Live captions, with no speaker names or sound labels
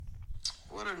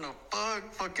what in the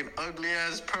fuck? Fucking ugly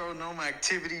ass paranormal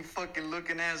activity, fucking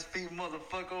looking ass feet,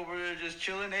 motherfucker over there just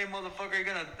chilling. Hey, motherfucker, you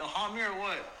gonna haunt me or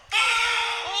what?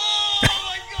 Oh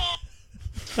my god!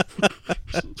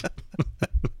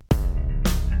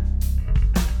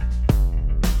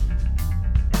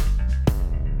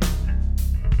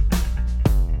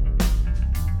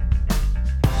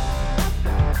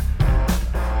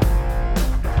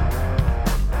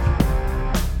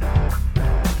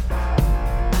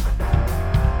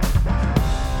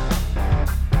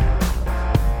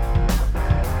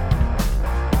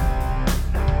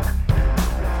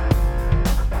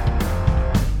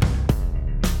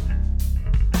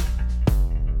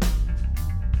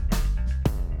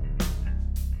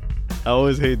 I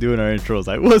always hate doing our intros.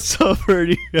 Like, what's up,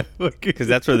 Ernie? Because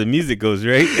that's where the music goes,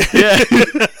 right? Yeah.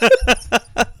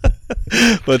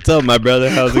 What's up, my brother?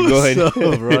 How's it going? What's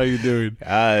up, bro? How you doing?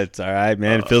 It's all right,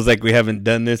 man. It feels like we haven't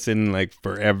done this in like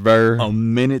forever. A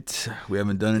minute. We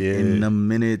haven't done it in a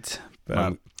minute.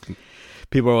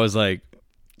 People are always like,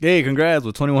 hey, congrats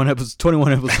with 21 episodes.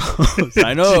 21 episodes.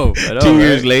 I know. 2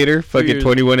 years later, fucking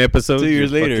 21 episodes. 2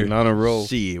 years later. On a roll.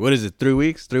 Shit. What is it? 3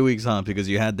 weeks? 3 weeks, huh? Because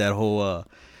you had that whole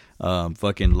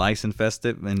fucking lice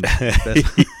infested. And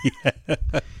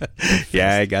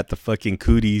yeah, I got the fucking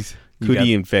cooties.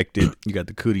 Cootie infected. You got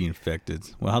the cootie infected.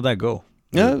 Well, how'd that go?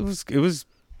 Yeah, it was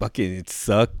fucking, it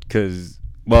sucked because,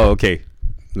 well, okay.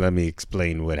 Let me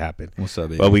explain what happened. What's up,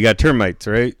 baby? Well, we got termites,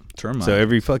 right? Termites. So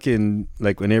every fucking,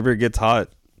 like whenever it gets hot,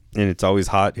 and it's always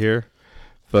hot here,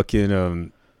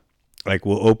 fucking, like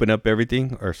we'll open up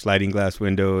everything, our sliding glass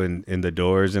window and the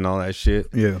doors and all that shit.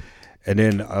 Yeah. And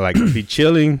then I like be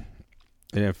chilling,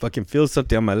 and I fucking feel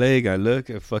something on my leg. I look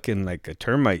at fucking like a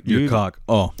termite, dude. Your cock.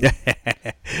 Oh.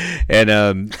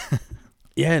 And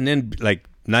yeah, and then like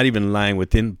not even lying,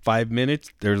 within 5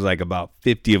 minutes, there's like about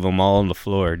 50 of them all on the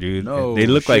floor, dude. No, they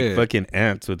look shit. like fucking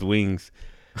ants with wings.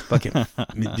 Fucking,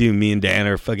 dude, me and Dan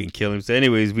are fucking killing. So,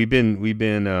 anyways, we've been,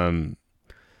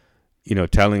 you know,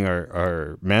 telling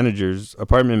our managers,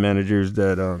 apartment managers,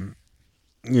 that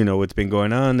you know what's been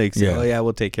going on. They say, oh yeah,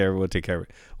 we'll take care of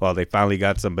it. Well, they finally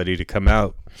got somebody to come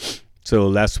out. So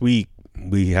last week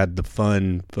we had the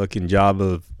fun fucking job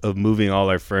of moving all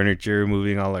our furniture,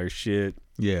 moving all our shit.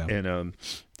 Yeah. And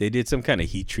they did some kind of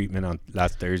heat treatment on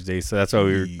last Thursday, so that's why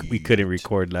we couldn't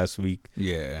record last week.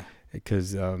 Yeah.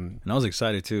 Because and I was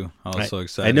excited too. I was so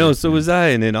excited. I know, so was I.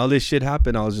 And then all this shit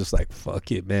happened. I was just like,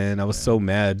 fuck it, man. I was so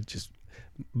mad.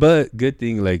 But good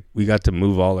thing, like, we got to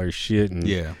move all our shit.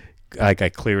 And like, I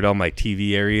cleared all my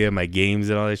TV area, my games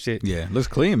and all that shit. Yeah, looks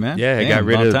clean, man. Yeah, I got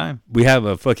rid of time. We have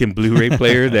a fucking Blu-ray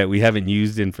player that we haven't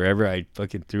used in forever. I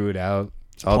fucking threw it out.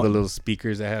 All the little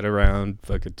speakers I had around,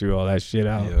 fucking threw all that shit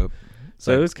out. Yep.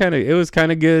 So it was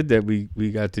kind of good that we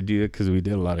got to do it because we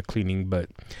did a lot of cleaning. But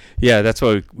yeah, that's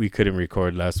why we couldn't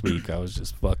record last week. I was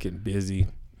just fucking busy.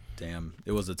 Damn,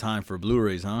 it was a time for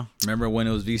Blu-rays, huh? Remember when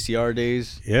it was VCR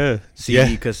days? Yeah.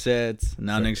 CD cassettes.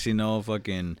 Now next thing you know,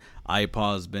 fucking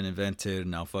iPod's been invented.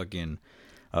 Now fucking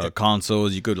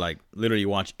consoles. You could like literally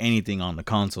watch anything on the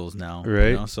consoles now. Right.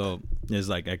 You know? So it's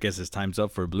like, I guess it's time's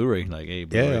up for Blu-ray. Like, hey,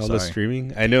 Blu-ray, all the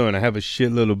streaming. I know, and I have a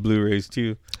shitload of Blu-rays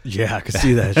too. Yeah, I can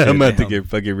see that shit. I'm about to get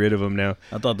fucking rid of them now.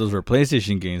 I thought those were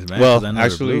PlayStation games, man. Well,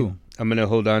 actually, I'm going to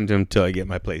hold on to them until I get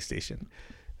my PlayStation.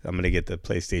 I'm going to get the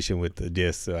PlayStation with the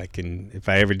disc so I can, if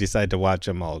I ever decide to watch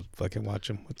them, I'll fucking watch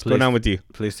them. What's going on with you?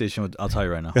 PlayStation with, I'll tell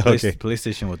you right now. Okay.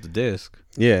 PlayStation with the disc.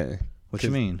 Yeah. What you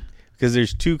mean? Because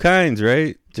there's two kinds,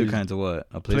 right? Two kinds of what?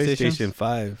 A PlayStation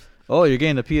 5. Oh, you're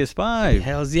getting the PS5.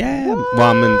 Hells yeah. What?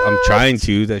 Well, I'm trying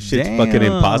to. That shit's fucking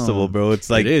impossible, bro. It's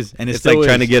like, it is. And it's like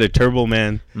trying to get a Turbo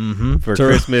Man for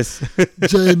Christmas.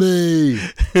 Jamie,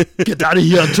 get out of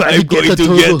here. I'm trying to get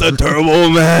the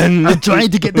Turbo Man. I'm trying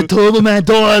to get the Turbo Man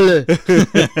doll.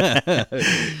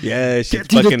 Yeah, shit's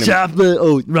get to the chopper.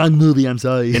 Oh, wrong movie. I'm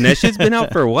sorry. And that shit's been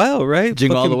out for a while, right?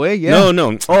 Jingle All the Way? Yeah.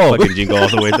 No. Oh, fucking Jingle All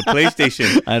the Way. The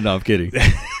PlayStation. I know. I'm kidding.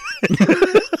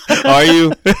 Are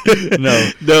you?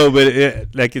 No, but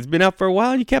it's been out for a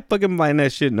while and you can't fucking find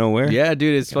that shit nowhere. Yeah,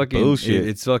 dude, it's fucking bullshit.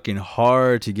 It's fucking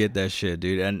hard to get that shit,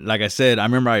 dude. And like I said, I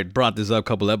remember I brought this up a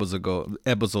couple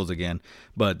episodes again,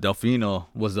 but Delfino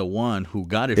was the one who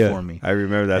got it for me. I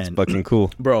remember. That's fucking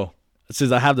cool, bro.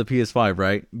 Since I have the PS5,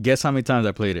 right? Guess how many times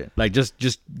I played it? Like just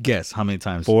guess how many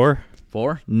times? 4?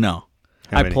 No,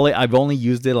 I've only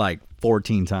used it like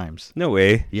 14 times. No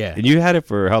way. Yeah. And you had it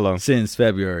for how long? Since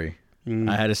February.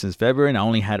 I had it since February, and I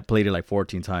only played it like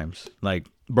 14 times. Like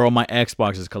Bro, my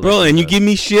Xbox is collecting Bro, and you dust. give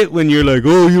me shit when you're like,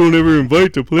 oh, you don't ever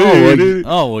invite to play.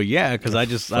 Well, yeah, because I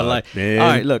like. man. All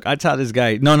right, look, I tell this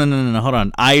guy. No, hold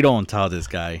on. I don't tell this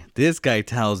guy. This guy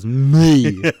tells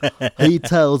me. He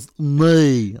tells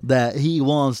me that he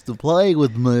wants to play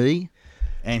with me,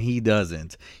 and he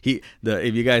doesn't.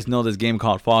 If you guys know this game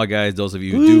called Fall Guys, those of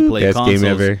you who do play best consoles, game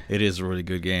ever. it is a really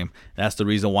good game. That's the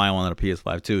reason why I wanted a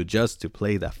PS5 too, just to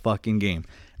play that fucking game.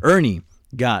 Ernie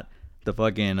got the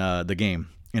fucking the game.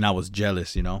 And I was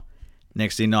jealous, you know.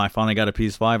 Next thing you know, I finally got a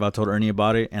PS5. I told Ernie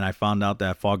about it, and I found out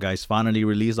that Fall Guys finally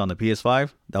released on the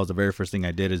PS5. That was the very first thing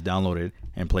I did, is download it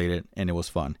and played it, and it was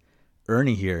fun.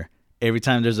 Ernie here, every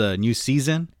time there's a new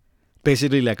season,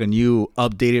 basically like a new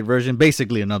updated version,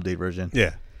 basically an update version.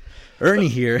 Yeah. Ernie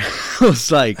here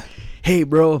was like, hey,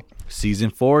 bro, season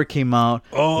 4 came out.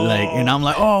 Oh. And I'm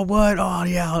like, oh, what? Oh,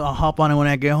 yeah, I'll hop on it when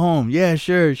I get home. Yeah,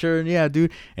 sure, yeah,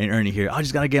 dude. And Ernie here, I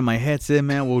just gotta get my headset,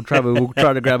 man. We'll try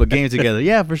to grab a game together.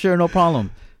 Yeah, for sure, no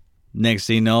problem. Next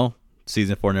thing you know,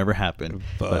 season 4 never happened.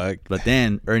 Fuck. But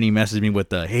then Ernie messaged me with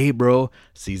the, hey, bro,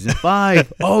 season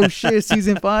 5. Oh shit,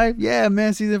 season 5? Yeah,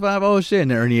 man, season 5. Oh shit.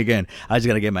 And then Ernie again, I just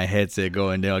gotta get my headset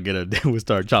going. Then we'll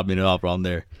start chopping it off on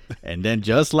there. And then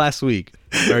just last week,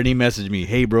 Ernie messaged me,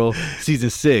 hey, bro, season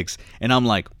 6. And I'm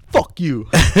like, fuck you.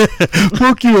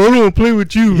 Fuck you. I don't want to play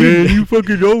with you, man. You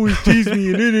fucking always tease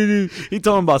me. He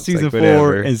told him about season like, 4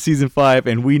 whatever. and season 5,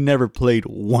 and we never played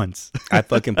once. I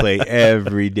fucking play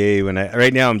every day.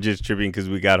 Right now I'm just tripping because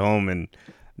we got home, and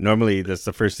normally that's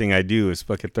the first thing I do is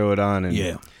fucking throw it on. And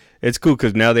Yeah. it's cool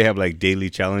because now they have like daily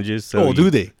challenges. So Do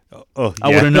they? Oh, I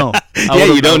wouldn't know. Yeah,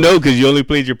 you don't know because you only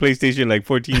played your PlayStation like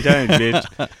 14 times,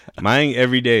 bitch. Mine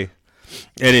every day.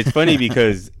 And it's funny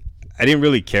because I didn't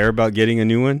really care about getting a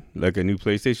new one, like a new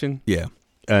PlayStation. Yeah.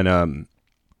 And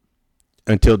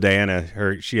until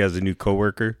Diana, she has a new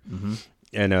coworker,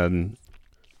 and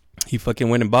he fucking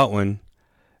went and bought one,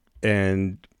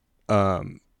 and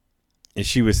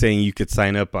she was saying you could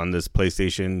sign up on this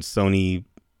PlayStation Sony.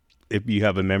 If you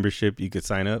have a membership, you could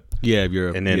sign up. Yeah, if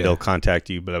you're, And then they'll contact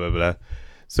you, blah, blah, blah.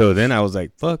 So then I was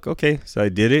like, fuck, okay. So I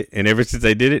did it. And ever since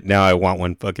I did it, now I want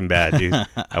one fucking bad, dude.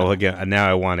 Now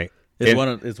I want it.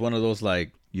 It's one of those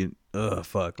like,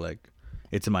 fuck, like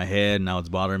it's in my head, now it's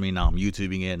bothering me, now I'm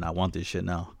YouTubing it, and I want this shit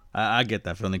now. I get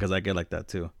that feeling because I get like that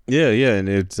too. Yeah. And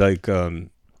it's like,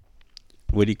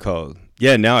 what do you call it?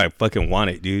 Yeah, now I fucking want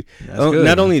it, dude. Good, not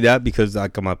man. only that, because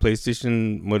like on my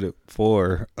PlayStation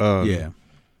 4, Yeah.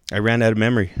 I ran out of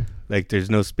memory. Like, there's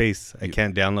no space. I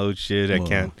can't download shit. I Well,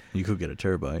 can't. You could get a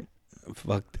terabyte.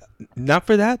 Fuck. Not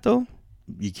for that, though.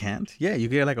 You can't? Yeah, you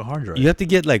get like a hard drive. You have to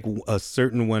get, like, a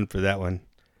certain one for that one.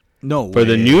 No For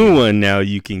the way. new one now,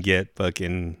 you can get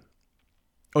fucking...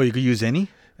 Oh, you could use any?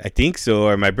 I think so.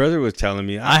 Or my brother was telling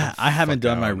me. I haven't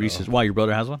done my don't know. research. Why, your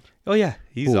brother has one? Oh, yeah.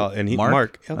 He's Who? all... And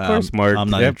Mark? Of course, Mark. I'm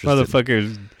not that interested.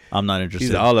 motherfucker, I'm not interested.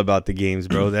 he's all about the games,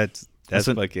 bro. That's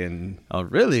Listen- fucking... Oh,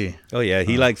 really? Oh, yeah.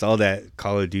 He likes all that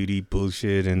Call of Duty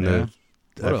bullshit and Yeah.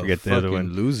 I forget the other fucking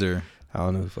one. loser. I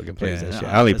don't know who fucking plays Yeah, that shit. no,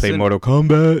 I only that's play it. Mortal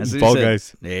Kombat That's and what Fall you said.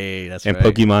 Guys Hey, that's and right.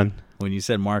 Pokemon. When you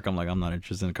said Mark, I'm like, I'm not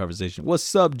interested in the conversation.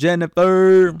 What's up,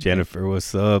 Jennifer? Jennifer,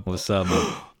 what's up? What's up,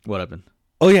 man? What happened?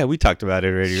 Oh, yeah. We talked about it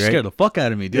already, She right? scared the fuck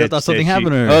out of me, dude. Yeah, I thought said something she-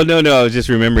 happened to her. Oh, no. I was just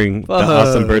remembering the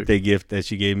awesome Fuck. birthday gift that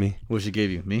she gave me. What she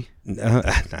gave you? Me?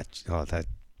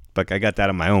 Fuck, I got that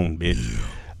on my own, bitch.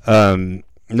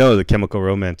 No, the Chemical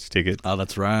Romance ticket. Oh,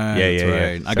 that's right. Yeah, that's yeah,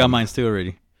 yeah. right. I got mine too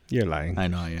already. You're lying. I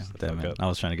know, yeah. Damn fuck it. up. I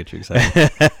was trying to get you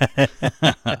excited.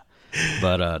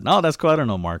 But no, that's cool. I don't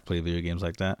know Mark play video games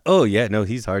like that. Oh, yeah. No,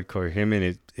 he's hardcore. Him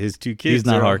and his two kids. He's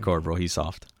not are all- hardcore, bro. He's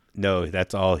soft. No,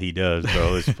 that's all he does,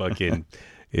 bro. Is fucking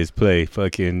is play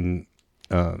fucking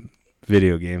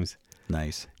video games.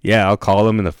 Nice. Yeah, I'll call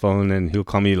him on the phone and he'll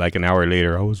call me like an hour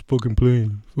later. I was fucking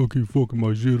playing, fucking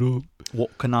my shit up.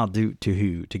 What can I do to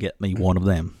who to get me one of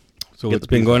them? So Get what's the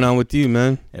been PS5. going on with you,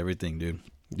 man? Everything, dude.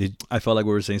 I felt like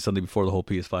we were saying something before the whole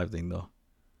PS5 thing, though.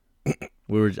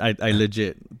 I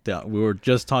legit, we were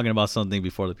just talking about something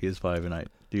before the PS5, and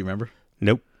do you remember?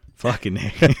 Nope. Fucking,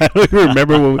 I don't even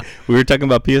remember when we were talking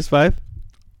about PS5,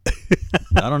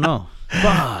 I don't know.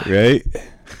 Fuck. right?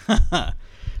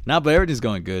 Nah, but everything's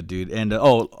going good, dude. And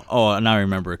now I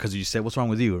remember because you said, "What's wrong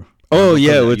with you?" Oh,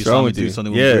 yeah, You what's saw wrong me with do you?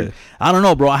 something Yeah. weird. I don't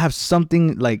know, bro. I have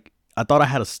something like I thought I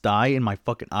had a sty in my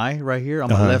fucking eye right here on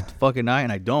my left fucking eye,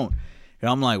 and I don't. And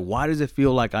I'm like, why does it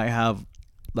feel like I have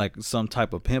like some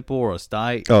type of pimple or a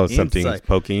sty? Oh, something's inside?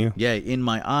 poking you. Yeah, in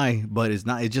my eye, but it's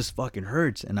not. It just fucking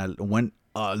hurts. And I went,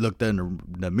 looked in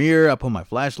the mirror. I put my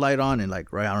flashlight on, and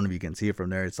like, right, I don't know if you can see it from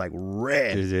there. It's like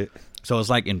red. Is it? So it's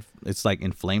like it's like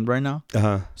inflamed right now.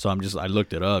 Uh-huh. So I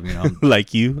looked it up. You know,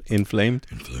 Like you, inflamed?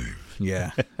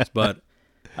 yeah. But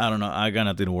I don't know. I got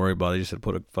nothing to worry about. They just said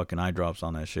put a fucking eye drops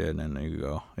on that shit, and then there you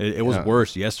go. It was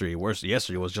worse yesterday.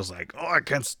 Yesterday was just like, oh, I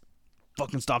can't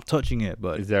fucking stop touching it.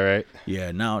 But Is that right?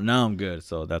 yeah, now I'm good.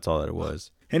 So that's all that it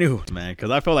was. Anywho, man,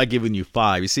 because I felt like giving you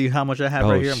 5. You see how much I have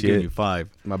right here? I'm giving you 5.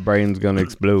 My brain's gonna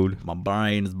explode. My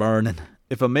brain's burning.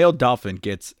 If a male dolphin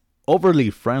gets overly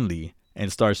friendly and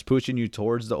starts pushing you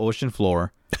towards the ocean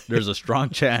floor, there's a strong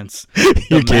chance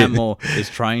the mammal is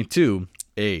trying to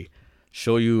A,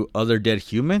 show you other dead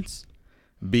humans,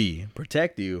 B,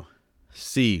 protect you,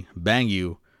 C, bang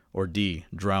you, or D,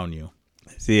 drown you.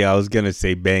 See, I was gonna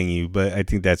say bang you, but I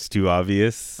think that's too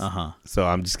obvious. Uh-huh. So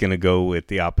I'm just gonna go with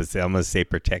the opposite. I'm gonna say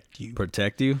protect you.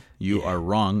 Protect you? You are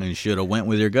wrong and should have went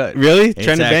with your gut. Really? It's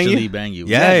Trying to actually bang you?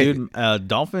 Yeah, Yeah. dude.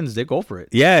 Dolphins, they go for it.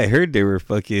 Yeah, I heard they were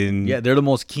fucking. Yeah, they're the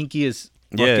most kinkiest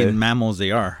fucking mammals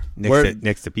they are.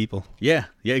 Next to people. Yeah,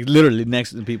 literally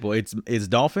next to people. It's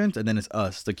dolphins, and then it's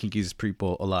us, the kinkiest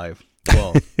people alive.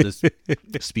 Well, this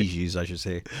species, I should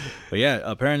say. But yeah,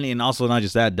 apparently, and also not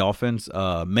just that, dolphins,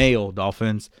 male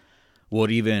dolphins, would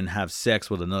even have sex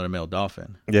with another male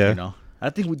dolphin. Yeah. You know,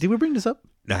 I think did we bring this up?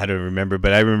 I don't remember,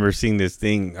 but I remember seeing this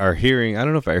thing or hearing, I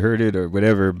don't know if I heard it or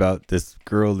whatever, about this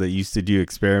girl that used to do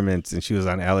experiments, and she was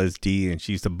on LSD, and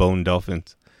she used to bone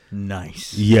dolphins.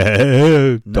 Nice.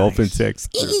 Yeah, dolphin sex.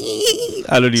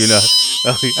 I don't even know.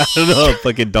 I don't know how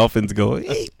fucking dolphins go.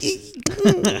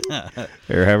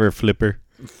 Or have her flipper.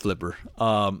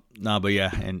 Nah, but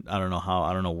yeah, and I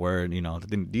don't know where, you know.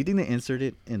 Do you think they insert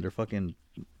it in their fucking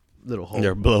little hole?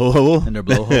 Their blowhole? In their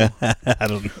blowhole? I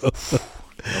don't know.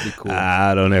 That'll be cool.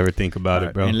 I don't ever think about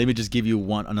it, bro. And let me just give you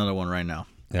another one right now.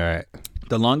 All right.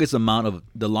 The longest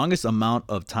amount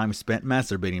of time spent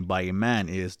masturbating by a man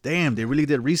is, damn, they really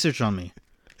did research on me.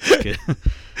 Okay.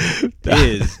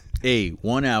 Is A,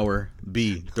 1 hour,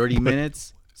 B, 30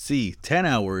 minutes, C, 10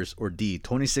 hours, or D,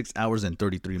 26 hours and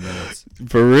 33 minutes.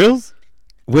 For reals?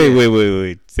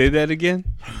 Wait. Say that again.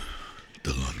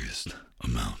 The longest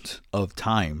amount of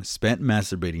time spent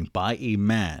masturbating by a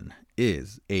man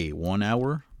is A, 1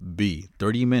 hour, B,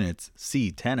 30 minutes,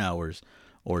 C, 10 hours,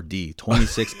 or D,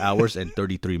 26 hours and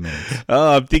 33 minutes.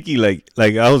 Oh, I'm thinking like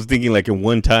I was thinking like in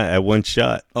one time at one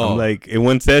shot. Oh. I'm like in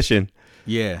one session.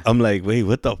 Yeah. I'm like, wait,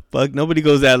 what the fuck? Nobody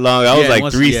goes that long. I was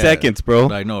like 3 seconds,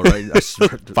 bro. I know, right? I swear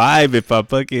to- 5 if I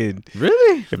fucking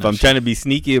Really? if I'm trying to be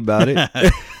sneaky about it.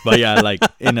 But yeah, like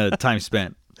in a time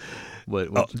spent.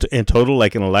 What In total,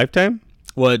 like in a lifetime?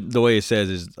 the way it says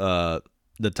is the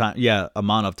time,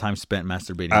 amount of time spent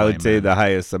masturbating. I by would a say man. the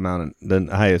highest amount, the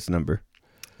highest number.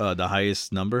 The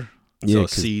highest number. Yeah, So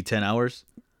 'cause- C, 10 hours.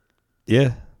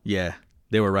 Yeah. Yeah,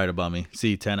 they were right about me.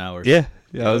 C, 10 hours. Yeah.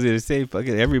 I was gonna say,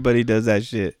 fucking everybody does that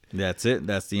shit That's it.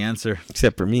 That's the answer.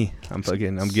 except for me. I'm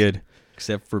good.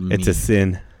 Except for me. It's a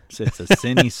sin. It's a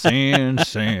sinny sin.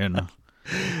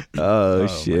 Oh My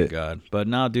shit. God. But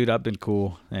no, dude, I've been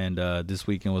cool, and this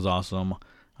weekend was awesome.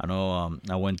 I know.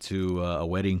 I went to a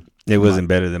wedding. It wasn't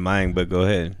better than mine, but go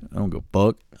ahead. I don't give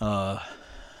a fuck.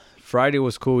 Friday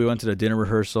was cool. We went to the dinner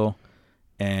rehearsal,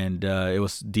 and it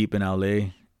was deep in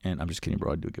LA. And I'm just kidding,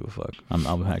 bro. I do give a fuck. I'm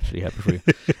actually happy for you.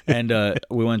 And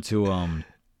we went to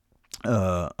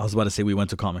I was about to say we went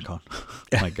to Comic-Con.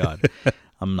 My God,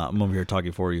 I'm over here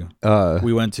talking for you.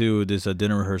 We went to this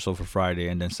dinner rehearsal for Friday,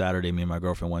 and then Saturday, me and my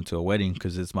girlfriend went to a wedding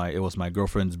because it was my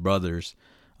girlfriend's brother's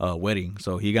wedding.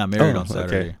 So he got married on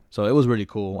Saturday. Okay. So it was really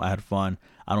cool. I had fun.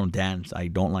 I don't dance. I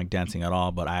don't like dancing at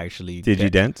all. But I actually Did you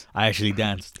dance? I actually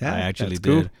danced. Yeah, I actually that's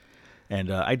did. cool. And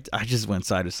I just went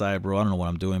side to side, bro. I don't know what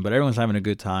I'm doing, but everyone's having a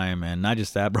good time. And not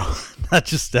just that, bro. Not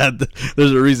just that.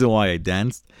 There's a reason why I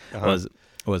danced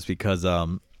was because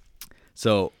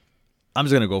so I'm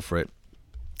just gonna go for it.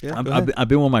 Yeah, I've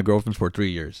been with my girlfriend for 3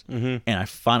 years, Mm-hmm. and I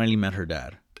finally met her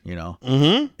dad. You know,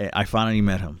 Mm-hmm. I finally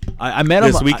met him. I met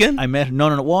him This weekend? I met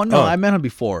no. Well, no, Oh. I met him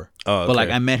before. Oh, but like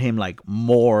okay. I met him like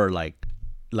more like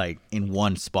in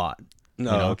one spot.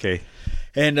 No, you know? okay.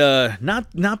 And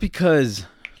not because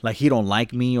like he don't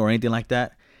like me or anything like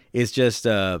that. It's just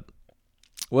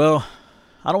well,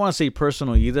 I don't want to say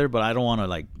personal either, but I don't want to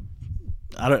like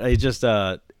it's just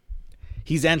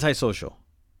he's antisocial.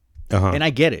 Uh-huh. And I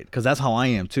get it cuz that's how I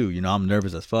am too, you know, I'm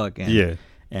nervous as fuck and Yeah.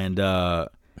 and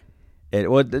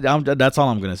that's all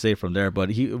I'm going to say from there, but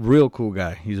he real cool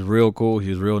guy. He's real cool,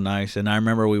 he's real nice. And I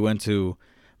remember we went to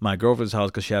my girlfriend's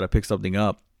house cuz she had to pick something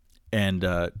up, and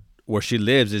where she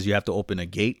lives is you have to open a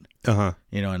gate, Uh-huh.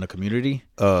 you know, in the community.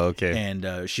 Oh, okay.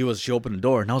 And she opened the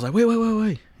door, and I was like,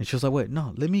 wait. And she was like, wait,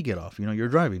 no, let me get off. You know, you're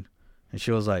driving. And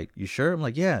she was like, you sure? I'm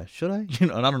like, yeah, should I? You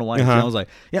know, and I don't know why. Uh-huh. I was like,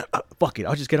 yeah, fuck it.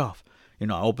 I'll just get off. You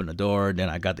know, I opened the door, then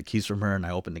I got the keys from her, and I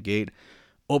opened the gate,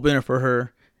 opened it for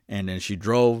her, and then she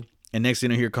drove. And next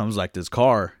thing you know, here comes like this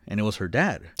car, and it was her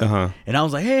dad. And I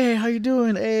was like, hey, how you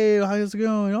doing? Hey, how's it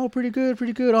going? Oh, pretty good,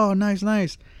 pretty good. Oh, nice,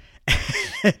 nice.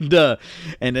 and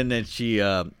then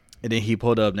he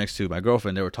pulled up next to my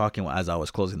girlfriend. They were talking as I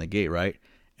was closing the gate, right?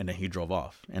 And then he drove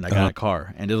off, and I got in a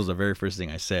car, and this was the very first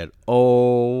thing I said.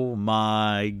 Oh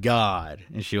my God.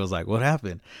 And she was like, what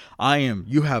happened?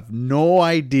 You have no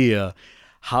idea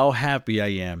how happy I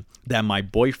am that my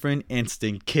boyfriend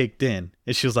instinct kicked in.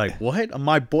 And she was like, what?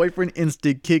 My boyfriend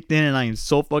instinct kicked in, and I am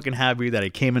so fucking happy that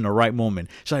it came in the right moment.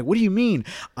 She's like, what do you mean?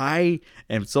 I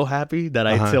am so happy that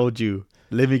I told you,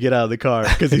 let me get out of the car.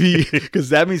 Because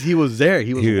that means he was there.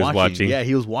 He was watching. Yeah,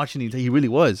 he was watching. He really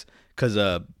was. Because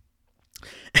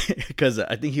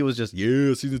I think he was just,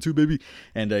 season 2, baby.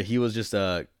 And he was just,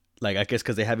 like, I guess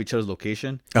because they have each other's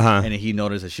location. And he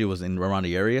noticed that she was around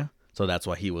the area. So that's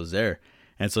why he was there.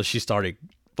 And so she started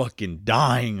fucking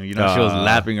dying. You know, she was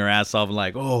laughing her ass off,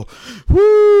 like, oh,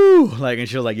 woo. Like, and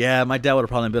she was like, yeah, my dad would have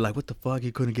probably been like, what the fuck?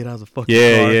 He couldn't get out of the fucking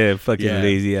car. Yeah, fucking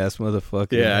lazy ass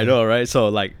motherfucker. Yeah, man. I know, right? So,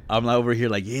 like, I'm like over here,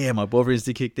 like, yeah, my boyfriend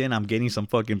still kicked in. I'm getting some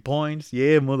fucking points.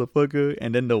 Yeah, motherfucker.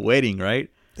 And then the wedding,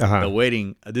 right? The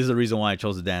wedding, this is the reason why I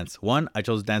chose to dance. 1, I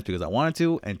chose to dance because I wanted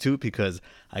to, and 2, because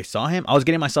I saw him. I was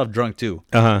getting myself drunk too.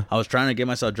 I was trying to get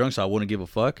myself drunk so I wouldn't give a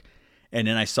fuck. And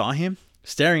then I saw him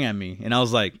staring at me, and I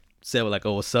was like, said like,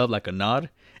 oh, what's up, like a nod.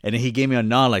 And then he gave me a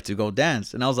nod, like, to go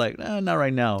dance. And I was like, not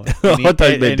right now. I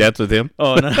thought you made dance with him.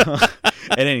 Oh, no.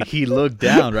 And then he looked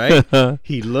down, right?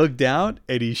 He looked down,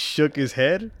 and he shook his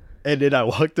head. And then I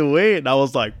walked away, and I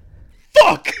was like,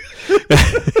 fuck!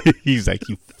 He's like,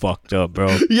 you fucked up,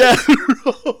 bro. Yeah,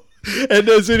 bro. And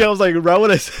then I was like, right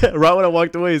when I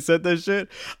walked away and said that shit,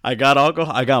 I got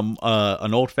alcohol. I got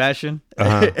an old fashioned,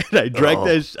 and I drank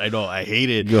that. I know, I hate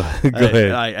it. Go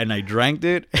ahead. I drank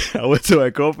it. I went to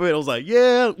my girlfriend. I was like,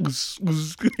 yeah, what's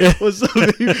up,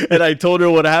 baby? And I told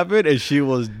her what happened, and she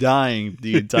was dying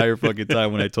the entire fucking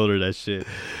time when I told her that shit.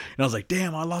 And I was like,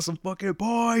 damn, I lost some fucking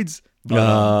points.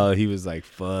 He was like,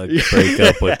 fuck, break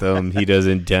up with him. He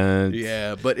doesn't dance.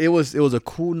 Yeah, but it was a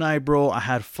cool night, bro. I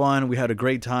had fun. We had a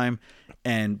great time.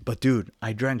 But dude,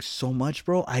 I drank so much,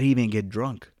 bro. I didn't even get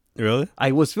drunk. Really?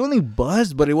 I was feeling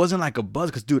buzzed, but it wasn't like a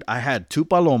buzz. Cause dude, I had 2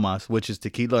 palomas, which is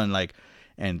tequila and like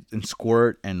and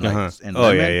squirt and like and oh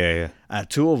lemon. yeah. I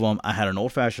had 2 of them. I had an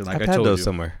old fashioned, like I've I told had those you.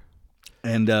 somewhere.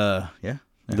 And yeah.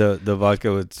 The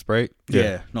vodka with Sprite.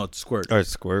 Yeah. No, it's squirt. Or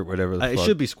squirt, whatever. It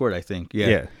should be squirt, I think.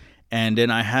 Yeah. And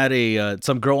then I had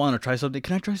some girl wanted to try something.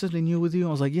 Can I try something new with you?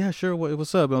 I was like, yeah, sure.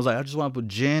 What's up? And I was like, I just want to put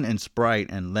gin and Sprite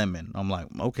and lemon. I'm like,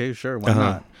 okay, sure. Why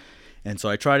not? And so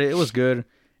I tried it. It was good.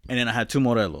 And then I had 2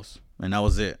 Morelos, and that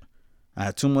was it. I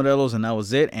had 2 Morelos, and that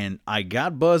was it. And I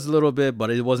got buzzed a little bit, but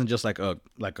it wasn't just like a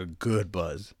good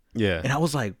buzz. Yeah. And I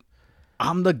was like,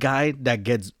 I'm the guy that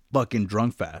gets fucking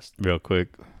drunk fast. Real quick.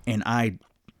 And I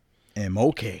am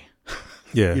okay.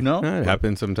 Yeah. You know? It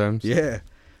happens sometimes. Yeah.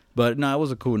 But no, it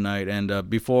was a cool night. And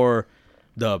before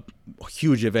the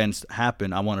huge events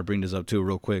happen, I want to bring this up too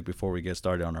real quick before we get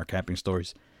started on our camping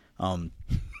stories. I'm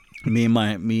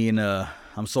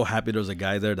so happy there was a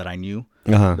guy there that I knew.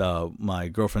 My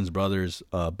girlfriend's brother's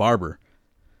barber.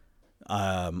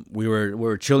 We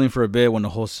were chilling for a bit when the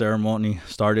whole ceremony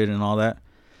started and all that.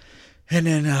 And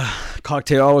then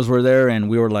cocktail hours were there, and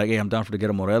we were like, hey, I'm down for to get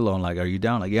a Morello. I'm like, are you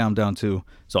down? Like, yeah, I'm down too.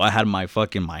 So I had my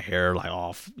hair like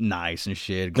all nice and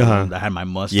shit. I had my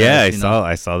mustache. Yeah,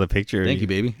 I saw the picture. Thank you,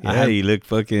 baby. Yeah, you look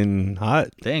fucking hot.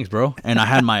 Thanks, bro. And I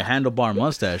had my handlebar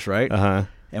mustache, right?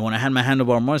 And when I had my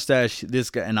handlebar mustache, this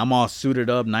guy, and I'm all suited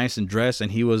up, nice and dressed, and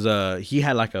he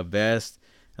had like a vest,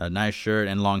 a nice shirt,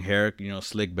 and long hair,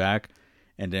 slick back.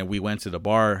 And then we went to the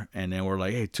bar, and then we're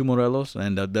like, hey, 2 Morelos.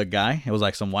 And the guy, it was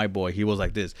like some white boy. He was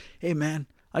like this, hey, man,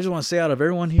 I just want to say out of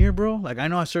everyone here, bro, like I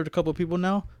know I served a couple of people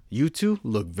now. You two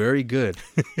look very good.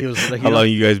 He was like, how long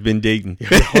you guys been dating?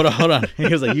 Hold on. He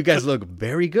was like, you guys look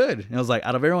very good. And I was like,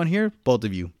 out of everyone here, both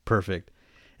of you, perfect.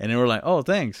 And then we're like, oh,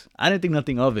 thanks. I didn't think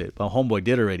nothing of it, but homeboy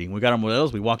did already. We got our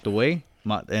Morelos. We walked away,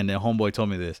 and then homeboy told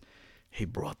me this. Hey,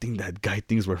 bro, I think that guy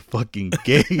thinks we're fucking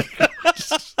gay.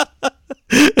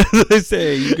 They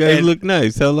say, you guys look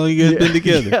nice. How long you guys been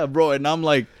together? Yeah, bro. And I'm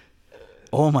like,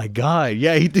 oh my God.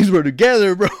 Yeah, he thinks we're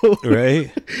together, bro.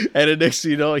 Right. And the next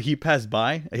thing you know, he passed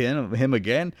by him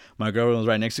again. My girlfriend was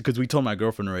right next to, because we told my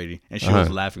girlfriend already, and she was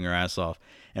laughing her ass off.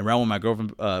 And right when my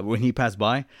girlfriend, when he passed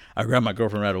by, I grabbed my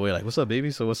girlfriend right away, like, what's up,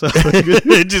 baby? So what's up?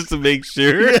 Just to make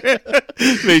sure.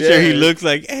 Make sure he looks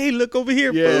like, hey, look over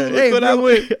here, bro. Look hey, what I'm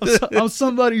with. I'm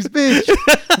somebody's bitch.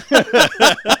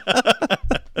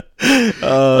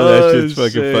 That shit's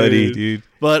fucking funny, dude.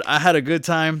 But I had a good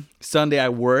time. Sunday I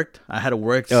worked. I had to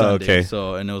work Sunday. Okay.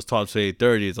 So, and it was 12 to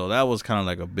 8:30. So that was kind of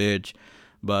like a bitch.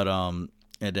 But and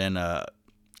then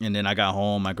I got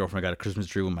home. My girlfriend got a Christmas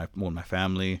tree with my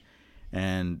family,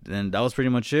 and then that was pretty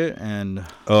much it. And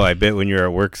Oh, I bet when you're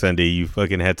at work Sunday, you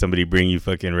fucking had somebody bring you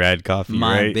fucking rad coffee,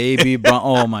 my right? baby, bro.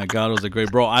 Oh my god, it was a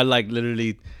great, bro. I like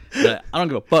literally. I don't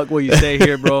give a fuck what you say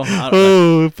here, bro.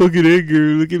 Oh, fucking Edgar,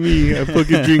 look at me. I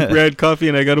fucking drink rad coffee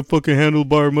and I got a fucking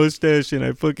handlebar mustache and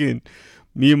I fucking,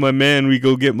 me and my man, we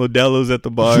go get Modelo's at the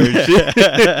bar and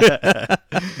shit.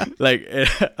 Like,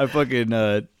 I fucking,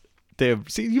 damn.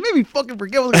 See, you made me fucking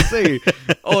forget what I was going to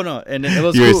say. Oh, no. And it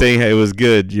was You were cool. saying it was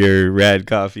good, your rad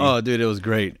coffee. Oh, dude, it was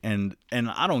great. And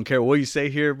I don't care what you say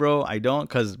here, bro. I don't.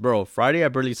 Because, bro, Friday I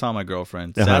barely saw my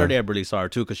girlfriend. Saturday I barely saw her,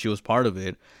 too, because she was part of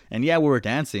it. And, yeah, we were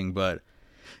dancing, but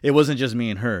it wasn't just me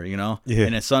and her, you know? Yeah.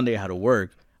 And then Sunday I had to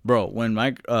work. Bro, when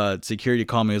my security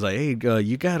called me, he was like, hey,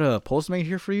 you got a Postmate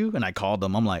here for you? And I called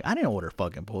them. I'm like, I didn't order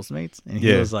fucking Postmates. And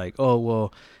he was like, oh,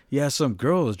 well, yeah, some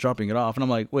girl was dropping it off. And I'm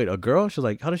like, wait, a girl? She's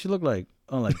like, how does she look like?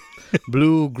 I'm like,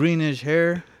 blue, greenish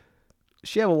hair.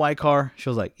 She have a white car. She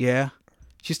was like, yeah.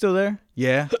 She's still there?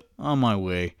 Yeah. On my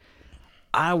way.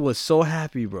 I was so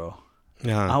happy, bro.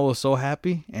 I was so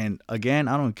happy. And again,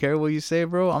 I don't care what you say,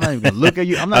 bro. I'm not even gonna look at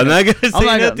you. I'm not gonna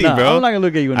say nothing, bro. I'm not gonna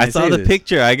look at you when I saw say the this.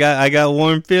 picture. I got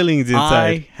warm feelings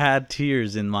inside. I had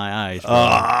tears in my eyes, bro.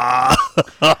 Ah.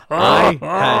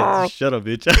 Shut up,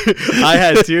 bitch. I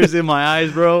had tears in my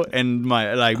eyes, bro. And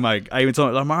I even told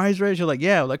her, like, my eyes red. She was like,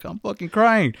 yeah, like I'm fucking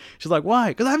crying. She's like, why?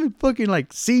 Because I haven't fucking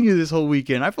like seen you this whole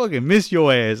weekend. I fucking miss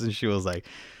your ass. And she's like,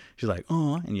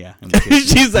 oh, and yeah. And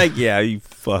She's like, yeah, you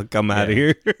fuck, I'm out of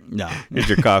here. No. Here's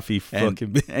your coffee, And,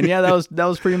 fucking. and yeah, that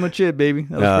was pretty much it, baby.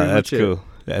 That was pretty That's much it. cool.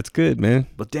 That's good, man.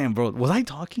 But damn, bro, was I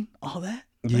talking all that?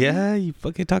 Yeah, you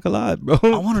fucking talk a lot, bro.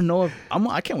 I want to know if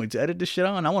I can't wait to edit this shit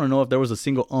out, and I want to know if there was a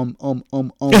single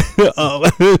Oh.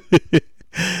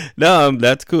 No,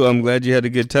 that's cool. I'm glad you had a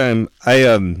good time. I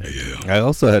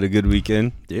also had a good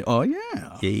weekend. Oh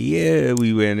yeah. Yeah.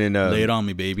 We went and Lay it on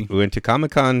me, baby. we went to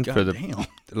Comic-Con God for the damn.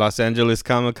 Los Angeles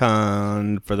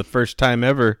Comic-Con for the first time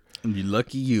ever. You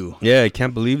lucky you. Yeah, I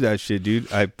can't believe that shit,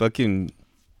 dude. I'd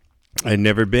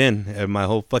never been in my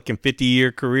whole fucking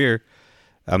 50-year career.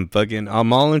 I'm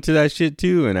all into that shit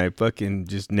too, and I fucking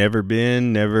just never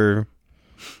been, like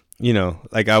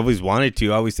I always wanted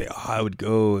to. I always say, oh, I would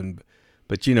go,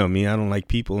 but you know me, I don't like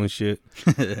people and shit.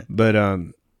 But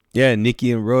yeah,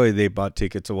 Nikki and Roy, they bought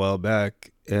tickets a while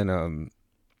back, and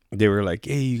they were like,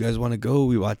 hey, you guys want to go?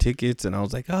 We bought tickets, and I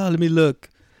was like, oh, let me look.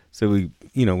 So we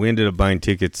ended up buying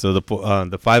tickets. So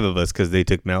the five of us, because they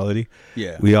took Melody,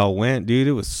 Yeah. we all went, dude.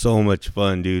 It was so much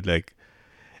fun, dude. Like,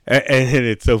 and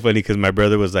it's so funny because my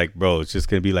brother was like, bro, it's just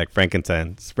gonna be like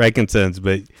Frankenstein's, but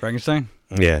Frankenstein.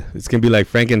 yeah, it's gonna be like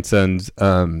Frankenstein's.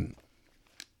 But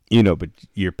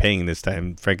you're paying this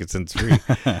time. Frankenstein's free.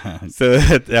 So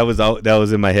that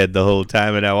was in my head the whole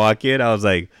time. And I walk in, I was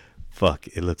like, fuck,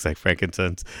 it looks like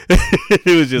Frankenstein's.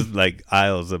 It was just like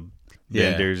aisles of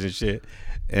vendors and shit.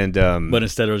 And But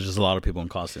instead, it was just a lot of people in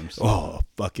costumes. oh,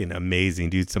 fucking amazing,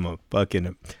 dude.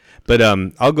 But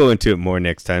I'll go into it more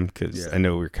next time because I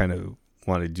know we're kind of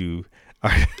want to do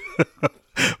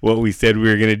what we said we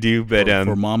were gonna do. But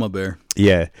for Mama Bear.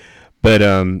 yeah. But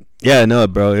yeah, no,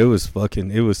 bro, it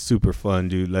was super fun,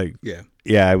 dude. Like,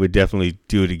 yeah, I would definitely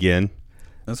do it again.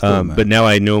 That's cool, man. But now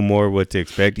I know more what to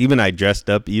expect. Even I dressed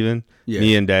up, me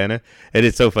and Diana, and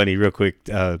it's so funny, real quick,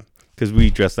 because we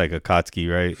dressed like a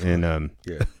Kotsky, right? And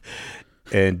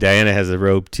and Diana has a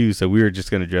robe too, so we were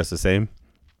just gonna dress the same.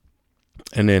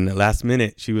 And then the last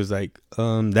minute, she was like,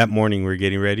 that morning we were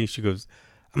getting ready. She goes,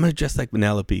 I'm gonna dress like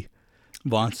Penelope.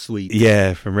 Von Sweet.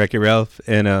 Yeah, from Wreck-It Ralph,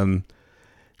 and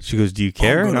she goes, do you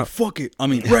care? I'm gonna fuck it. I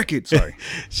mean, wreck it. Sorry.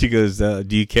 She goes,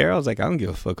 do you care? I was like, I don't give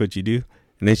a fuck what you do.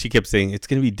 And then she kept saying, it's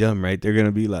gonna be dumb, right? They're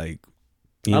gonna be like,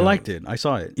 I liked it. I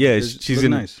saw it. Yeah, she's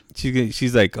nice.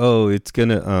 She's like, oh, it's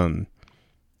gonna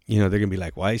they're gonna be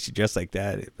like, why is she dressed like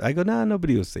that? I go, nah,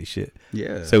 nobody will say shit.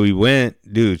 Yeah. So we went,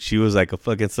 dude. She was like a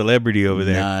fucking celebrity over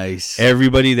there. Nice.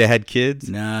 Everybody that had kids,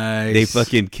 nice. they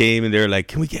fucking came and they were like,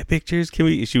 can we get pictures? Can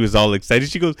we? She was all excited.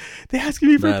 She goes, they asking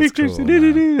me for That's pictures. cool,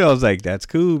 man. I was like, that's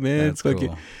cool, man. That's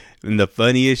cool. And the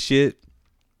funniest shit,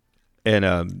 and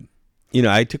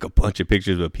I took a bunch of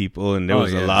pictures with people, and there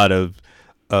was a lot of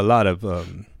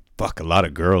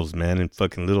girls, man, in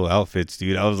fucking little outfits,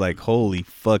 dude. I was like, holy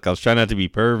fuck. I was trying not to be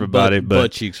perv about it, but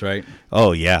butt cheeks, right?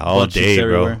 oh yeah, all Butt cheeks day, bro.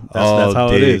 everywhere. That's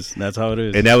how it is. That's how it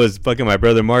is. And that was fucking my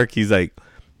brother Mark. He's like,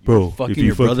 bro, fucking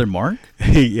your brother Mark?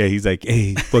 Yeah, he's like,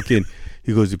 hey, fucking.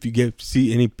 He goes, if you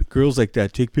see any girls like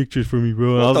that, take pictures for me,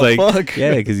 bro. And I was like, fuck?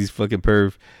 yeah, because he's fucking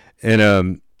perv.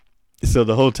 And so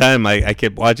the whole time I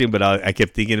kept watching, but I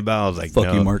kept thinking about it. I was like, Fuck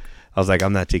no. you, Mark. I was like,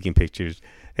 I'm not taking pictures.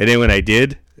 And then when I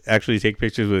did, actually take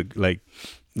pictures with like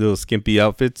little skimpy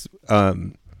outfits,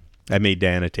 I made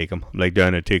Diana take them. I'm like,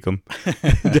 Diana, take them.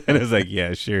 Diana's like,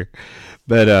 yeah, sure.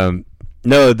 But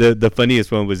no, the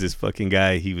funniest one was this fucking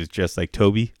guy. He was dressed like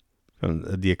Toby from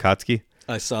the Akatsuki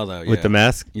I saw that. with the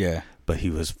mask. Yeah. But he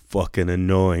was fucking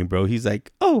annoying, bro. He's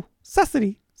like, oh,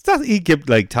 Sasori. He kept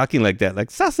like talking like that, like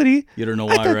Sasori. You don't know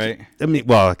why, right? I mean,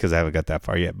 well, because I haven't got that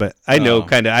far yet, but I know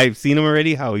kind of. I've seen him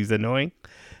already. How he's annoying,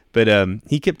 but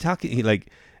he kept talking.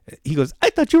 He goes,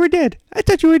 I thought you were dead. I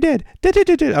thought you were dead.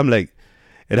 I'm like,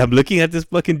 and I'm looking at this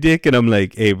fucking dick, and I'm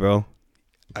like, hey, bro.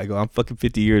 I go, I'm fucking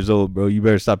 50 years old, bro. You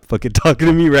better stop fucking talking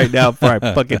to me right now before I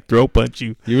fucking throat punch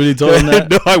you. You really told him that?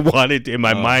 No, I wanted to. In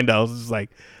my mind, I was just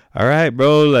like, all right,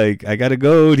 bro, like, I gotta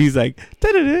go. And he's like,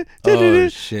 oh,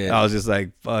 shit. I was just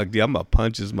like, fuck, dude, I'm gonna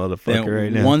punch this motherfucker Then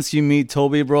right now. Once you meet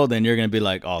Toby, bro, then you're gonna be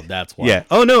like, oh, that's why. Yeah.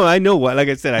 Oh, no, I know what. Like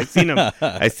I said, I seen him.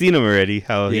 I seen him already,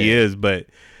 how he Yeah. is, but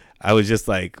I was just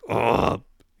like, oh,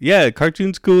 yeah,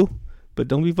 cartoon's cool, but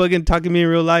don't be fucking talking to me in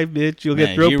real life, bitch. You'll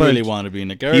get throat He punched. really wanted to be in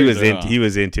the character. He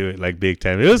was into it, like, big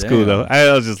time. It was cool, though.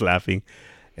 I was just laughing.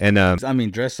 And I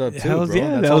mean, dress up too, bro. yeah,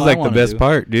 That's that all was I like the wanna best do.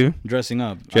 part, dude. Dressing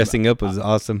up. Dressing up was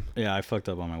awesome. Yeah, I fucked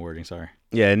up on my wording. Sorry.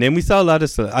 Yeah, and then we saw a lot of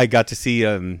stuff. I got to see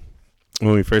when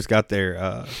we first got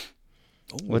there.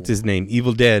 What's his name?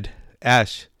 Evil Dead.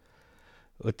 Ash.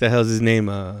 What the hell's his name?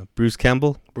 Bruce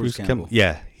Campbell. Bruce Campbell.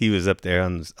 Yeah, he was up there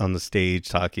on the stage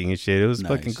talking and shit. It was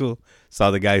fucking cool. Saw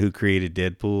the guy who created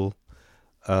Deadpool,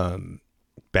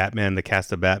 Batman, the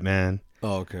cast of Batman.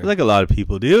 Oh, okay. Like a lot of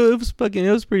people, dude. It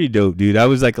was pretty dope, dude. I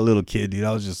was like a little kid, dude.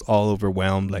 I was just all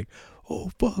overwhelmed, like,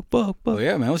 oh fuck. Oh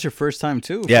yeah, man. It was your first time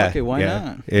too. Yeah. Fuck it, why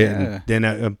not? And then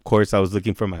of course I was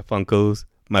looking for my Funkos,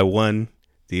 my one,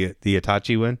 the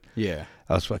Itachi one. Yeah.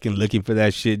 I was fucking looking for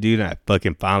that shit, dude. And I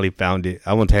fucking finally found it.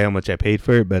 I won't tell you how much I paid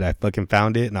for it, but I fucking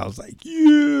found it, and I was like,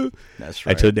 yeah. That's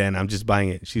right. I told Dan, I'm just buying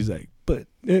it. She's like, but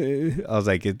I was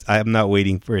like, I'm not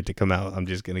waiting for it to come out. I'm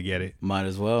just gonna get it. Might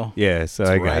as well. Yeah, so It's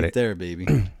I got right it. there, baby.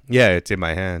 Yeah, it's in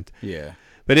my hand. Yeah.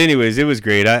 But anyways, it was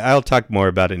great. I'll talk more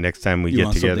about it next time we You get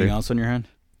want together. something else on your hand?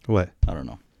 What? I don't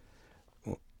know.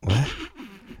 What?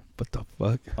 What the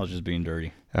fuck? I was just being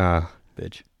dirty,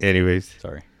 bitch. Anyways,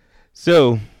 Sorry.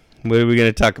 so what are we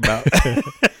gonna talk about?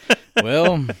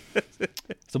 Well,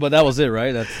 but that was it,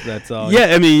 right? That's all.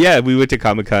 Yeah, I mean, yeah, we went to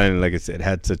Comic-Con and like I said,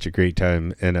 had such a great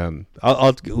time. And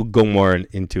I'll go more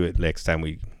into it next time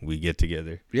we get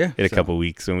together. Yeah. In a couple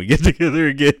weeks when we get together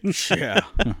again. Yeah.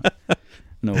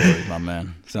 No worries, my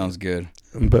man. Sounds good.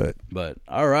 But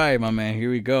All right, my man.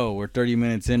 Here we go. We're 30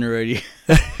 minutes in already.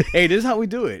 Hey, this is how we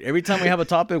do it. Every time we have a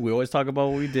topic, we always talk about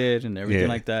what we did and everything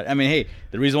like that. I mean, hey,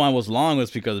 the reason why it was long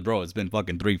was because, bro, it's been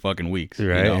fucking 3 fucking weeks.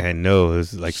 right, You know? I know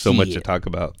there's like so much to Shit. talk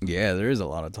about. Yeah, there is a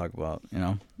lot to talk about, you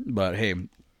know. But hey,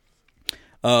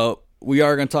 we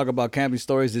are gonna talk about camping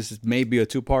stories. This may be a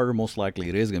 2-parter. Most likely,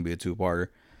 it is gonna be a 2-parter.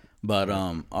 But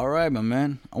all right, my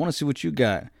man. I want to see what you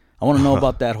got. I want to know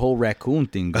about that whole raccoon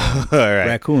thing. Going. All right.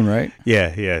 Raccoon, right?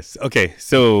 Yeah. Yes. Okay.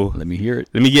 So Let me hear it.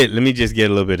 let me just get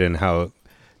a little bit in how.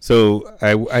 So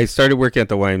I started working at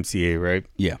the YMCA, right?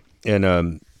 Yeah.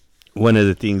 And one of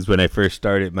the things when I first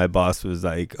started, my boss was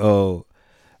like, "Oh,"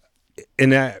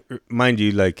 and mind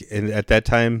you, like, and at that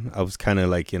time, I was kind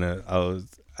of like,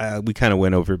 we kind of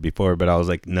went over it before, but I was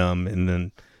like numb and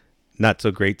then not so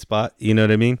great spot. You know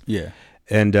what I mean? Yeah.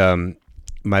 And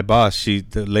my boss,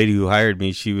 the lady who hired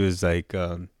me, she was like,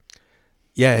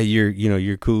 "Yeah,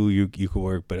 you're cool, you could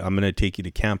work, but I'm gonna take you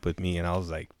to camp with me." And I was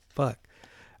like, "Fuck."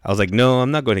 I was like, "No,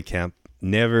 I'm not going to camp.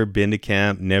 Never been to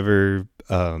camp. Never,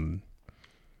 as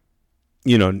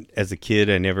a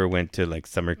kid, I never went to like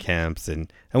summer camps,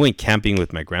 and I went camping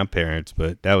with my grandparents,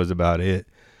 but that was about it."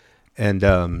 And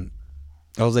I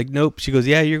was like, "Nope." She goes,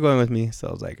 "Yeah, you're going with me." So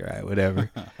I was like, "All right,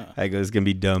 whatever." I go, "It's gonna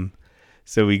be dumb."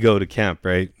 So we go to camp,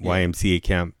 right? Yeah. YMCA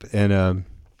camp. And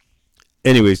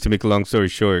anyways, to make a long story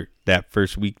short, that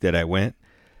first week that I went,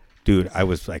 dude, I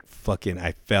was like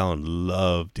I fell in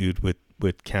love, dude,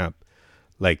 with camp.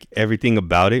 Like everything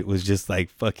about it was just like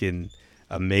fucking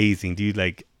amazing, dude.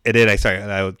 Like, and then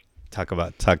I would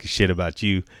talking shit about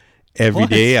you every What?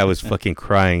 day. I was fucking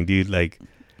crying, dude. Like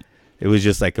it was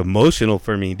just like emotional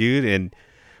for me, dude. And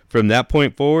from that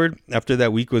point forward, after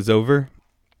that week was over,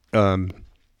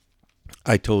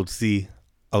 I told C,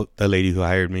 the lady who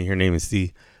hired me, her name is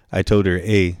C. I told her,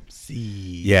 "Hey, C.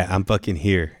 yeah, I'm fucking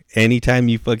here. Anytime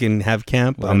you fucking have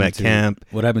camp, I'm at camp."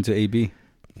 What happened to AB?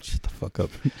 Shut the fuck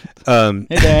up.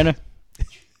 Hey, Diana.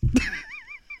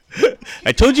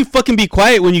 I told you fucking be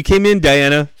quiet when you came in,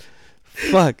 Diana.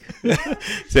 Fuck.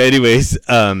 So anyways,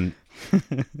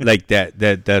 like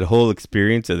that whole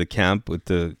experience of the camp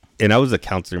and I was a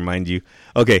counselor, mind you.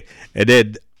 Okay. And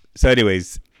then, so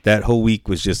anyways, that whole week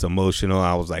was just emotional.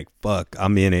 I was like, fuck,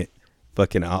 I'm in it.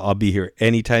 Fucking, I'll be here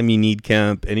anytime you need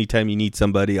camp, anytime you need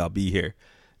somebody, I'll be here.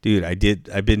 Dude,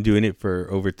 I've been doing it for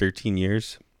over 13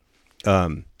 years.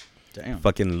 Damn.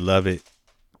 Fucking love it.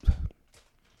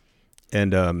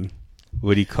 And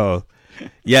what do you call?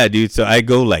 Yeah, dude. So I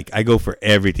go for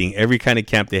everything. Every kind of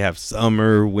camp they have: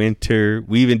 summer, winter.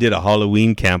 We even did a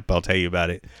Halloween camp. I'll tell you about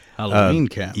it. Halloween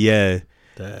camp. Yeah,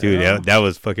 dude, that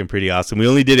was fucking pretty awesome. We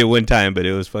only did it one time, but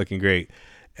it was fucking great.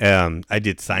 I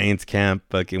did science camp,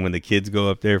 fucking when the kids go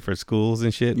up there for schools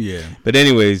and shit. Yeah. But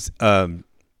anyways,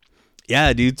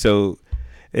 yeah, dude. So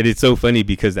it's so funny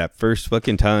because that first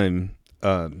fucking time,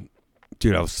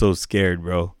 dude, I was so scared,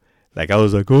 bro. Like, I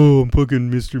was like, oh, I'm fucking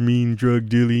Mr. Mean, drug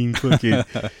dealing, fucking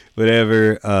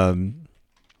whatever.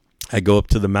 I go up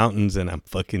to the mountains, and I'm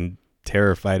fucking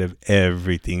terrified of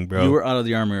everything, bro. You were out of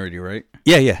the army already, right?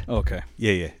 Yeah. Okay.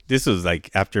 Yeah. This was,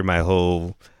 like, after my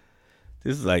whole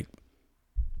drug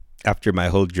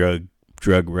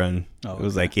run. Oh, It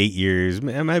was, okay. like, 8 years.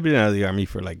 I might have been out of the army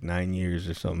for, like, 9 years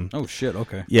or something. Oh, shit.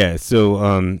 Okay. Yeah,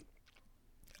 so,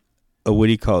 what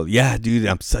do you call it? Yeah, dude,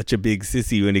 I'm such a big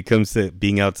sissy when it comes to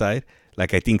being outside.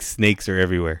 Like, I think snakes are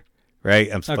everywhere, right?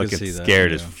 I'm I could fucking see that,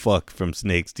 scared as yeah. fuck from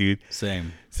snakes, dude.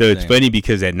 Same. So it's Same. funny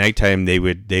because at nighttime they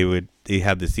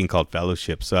have this thing called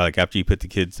fellowship. So like after you put the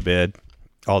kids to bed,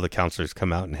 all the counselors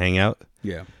come out and hang out.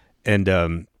 Yeah.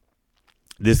 And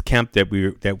this camp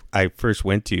that I first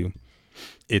went to,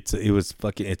 it's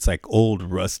like old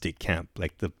rustic camp.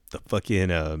 Like the fucking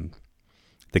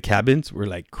the cabins were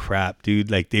like crap, dude.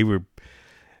 Like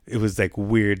it was like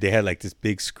weird. They had like this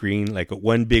big screen, like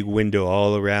one big window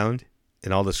all around,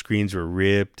 and all the screens were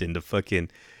ripped, and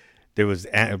there was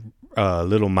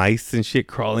little mice and shit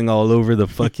crawling all over the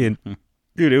fucking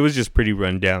dude. It was just pretty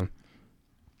run down.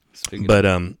 But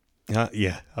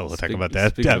yeah, I will talk about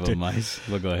that. Speaking of mice,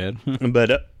 well, go ahead.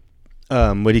 But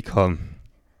what do you call them?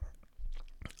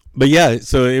 But yeah,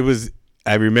 so it was.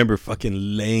 I remember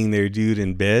fucking laying there, dude,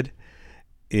 in bed,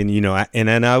 and and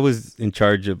then I was in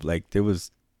charge of like there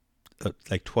was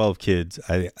like 12 kids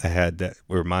I had that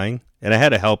were mine, and I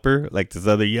had a helper, like this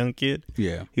other young kid.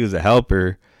 Yeah. He was a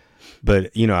helper, but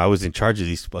I was in charge of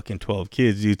these fucking 12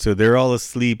 kids, dude. So they're all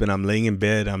asleep, and I'm laying in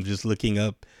bed. I'm just looking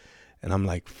up, and I'm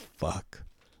like, fuck,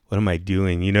 what am I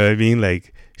doing? You know what I mean?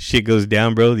 Like, shit goes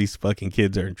down, bro. These fucking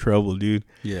kids are in trouble, dude.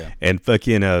 Yeah. And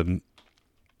fucking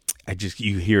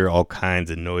you hear all kinds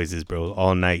of noises, bro.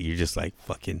 All night, you're just like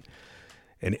fucking,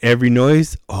 and every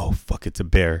noise, oh fuck, it's a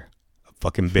bear.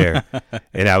 Fucking bear.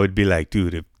 And I would be like,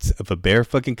 dude, if a bear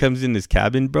fucking comes in this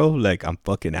cabin, bro, like, I'm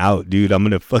fucking out, dude. I'm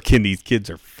gonna fucking, these kids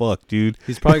are fucked, dude.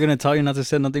 He's probably gonna tell you not to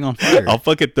set nothing on fire. I'll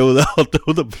fucking throw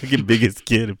the fucking biggest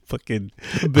kid and fucking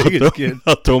kid.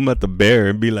 I'll throw him at the bear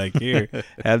and be like, here,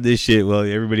 have this shit while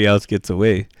everybody else gets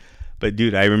away. But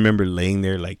dude, I remember laying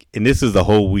there like, and this is the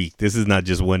whole week. This is not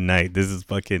just one night. This is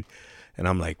fucking, and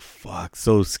I'm like, fuck,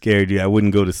 so scared, dude. I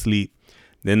wouldn't go to sleep.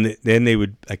 Then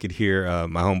I could hear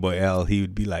my homeboy Al. He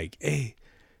would be like, "Hey,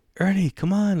 Ernie,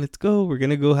 come on, let's go. We're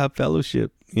gonna go have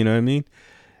fellowship." You know what I mean?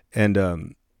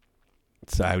 And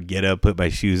so I would get up, put my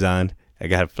shoes on. I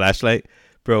got a flashlight,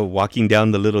 bro. Walking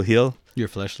down the little hill. Your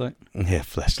flashlight? Yeah,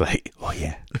 flashlight. Oh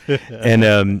yeah.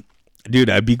 And dude,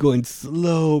 I'd be going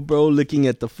slow, bro, looking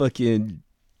at the fucking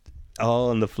all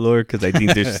on the floor because I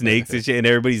think there's snakes and shit, and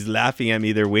everybody's laughing at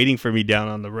me. They're waiting for me down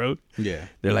on the road. Yeah.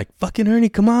 They're like, fucking Ernie,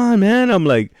 come on, man. I'm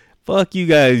like, fuck you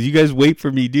guys. You guys wait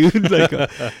for me, dude. Like,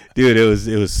 dude,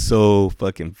 it was so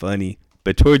fucking funny.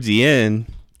 But towards the end,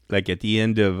 like at the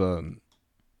end of,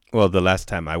 the last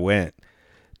time I went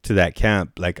to that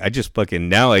camp, like I just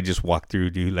walk through,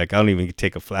 dude. Like I don't even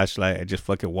take a flashlight. I just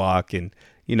fucking walk, and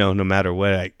no matter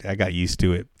what, I got used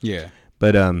to it. Yeah.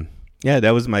 But yeah,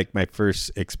 that was my first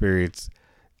experience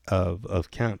of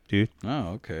camp, dude. Oh,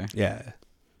 okay. Yeah.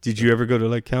 Did you ever go to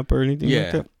like camp or anything like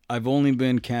Yeah. that? I've only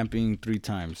been camping 3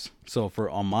 times. So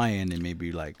on my end, it may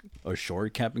be like a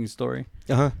short camping story.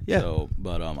 Yeah. So,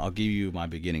 but I'll give you my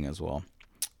beginning as well.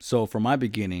 So for my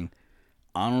beginning,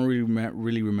 I don't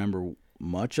really remember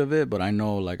much of it, but I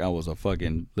know like I was a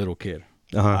fucking little kid.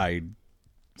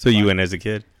 So you went as a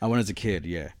kid? I went as a kid,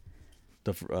 yeah.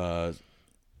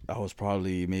 I was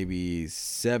probably maybe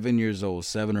 7 years old,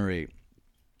 7 or 8.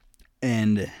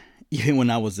 And even when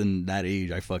I was in that age,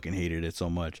 I fucking hated it so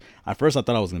much. At first, I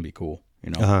thought I was going to be cool,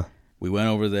 We went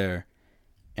over there,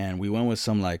 and we went with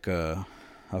some, like, a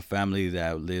family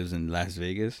that lives in Las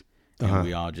Vegas. And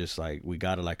we all just, like, we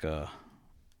got, like, I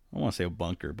don't want to say a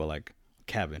bunker, but, like,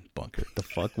 cabin bunker. The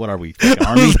fuck? What are we? Fucking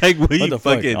army? I was like, what What you the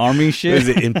fuck? fucking Army shit? Is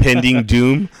it impending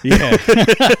doom? Yeah.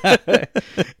 It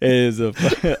is a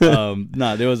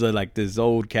there was like this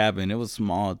old cabin. It was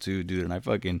small too, dude, and I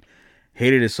fucking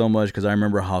hated it so much because I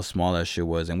remember how small that shit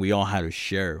was, and we all had to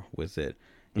share with it.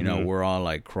 You know, we're all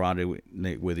like crowded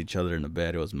with each other in the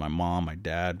bed. It was my mom, my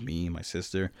dad, me, my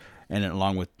sister, and then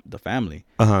along with the family.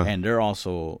 And they're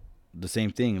also the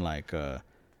same thing, like a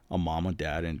mom, a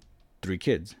dad, and 3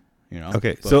 kids. You know.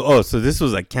 Okay, so this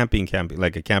was like camping,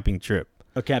 like a camping trip.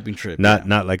 A camping trip,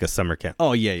 not like a summer camp.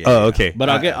 Oh yeah. Oh, okay. But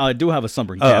I do have a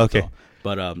summer camp. Oh, okay.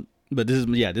 Though. But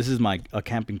this is a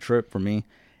camping trip for me,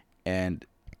 and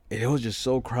it was just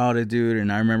so crowded, dude.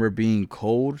 And I remember being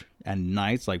cold at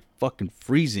nights, like fucking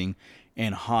freezing,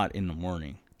 and hot in the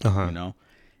morning. You know,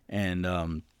 and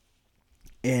I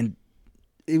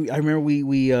remember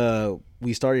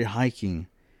we started hiking,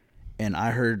 and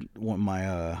I heard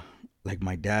my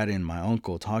dad and my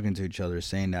uncle talking to each other,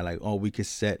 saying that like, oh, we could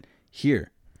set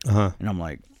here. And I'm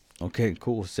like, okay,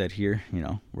 cool, set here. You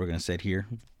know, we're gonna set here.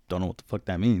 Don't know what the fuck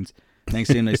that means.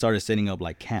 Next thing they started setting up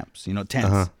like camps, you know,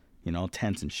 tents, you know,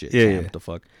 tents and shit. Yeah. The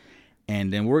fuck.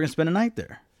 And then we're gonna spend a night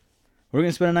there. We're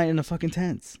gonna spend a night in the fucking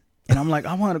tents. And I'm like,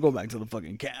 I want to go back to the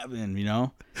fucking cabin, you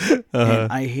know.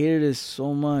 And I hated it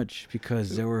so much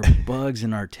because there were bugs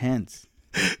in our tents.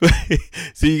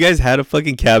 So you guys had a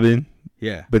fucking cabin.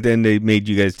 Yeah. But then they made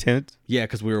you guys tent? Yeah,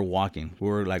 because we were walking. We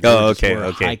were like, okay.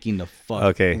 hiking the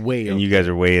fuck way up. And you guys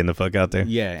are way in the fuck out there?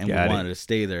 Yeah, and we wanted to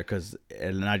stay there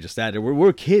and I just sat there.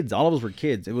 We're kids. All of us were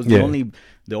kids. It was the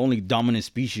only dominant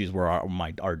species were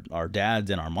our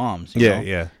dads and our moms. You know?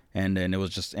 Yeah. And then it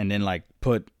was just, and then like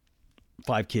put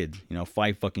 5 kids, you know,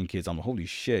 5 fucking kids. I'm like, holy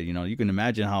shit, you know, you can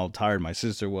imagine how tired my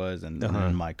sister was and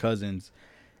my cousins.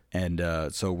 And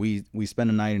so we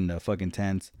spent a night in the fucking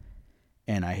tents.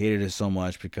 And I hated it so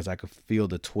much because I could feel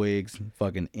the twigs,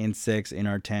 fucking insects in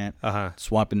our tent,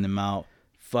 swapping them out,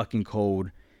 fucking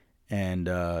cold, and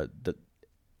and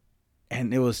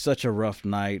it was such a rough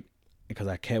night because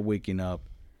I kept waking up,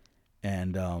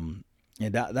 and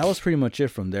that was pretty much it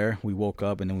from there. We woke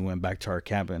up and then we went back to our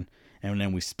cabin, and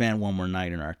then we spent one more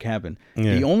night in our cabin.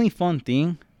 Yeah. The only fun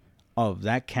thing of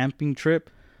that camping trip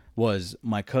was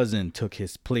my cousin took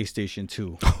his PlayStation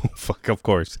 2. Oh, fuck, of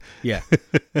course. Yeah.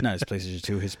 Not his PlayStation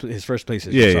 2, his first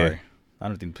PlayStation. Yeah, sorry. Yeah. I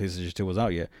don't think PlayStation 2 was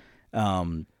out yet.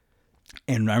 And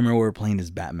I remember we were playing this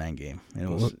Batman game. And it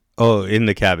was in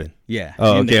the cabin. Yeah.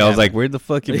 Oh, okay. I was like, where the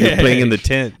fuck are you playing in the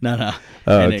tent? No.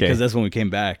 Oh, okay. Because that's when we came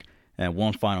back at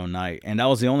one final night. And that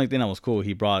was the only thing that was cool.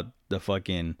 He brought the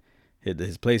fucking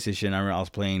his PlayStation. I remember I was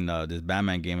playing this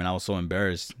Batman game, and I was so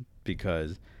embarrassed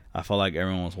because I felt like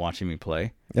everyone was watching me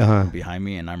play behind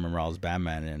me, and I remember I was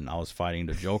Batman and I was fighting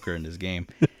the Joker in this game.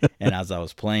 And as I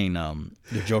was playing,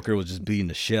 the Joker was just beating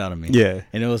the shit out of me. Yeah.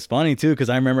 And it was funny too because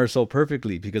I remember so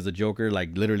perfectly because the Joker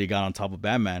like literally got on top of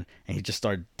Batman and he just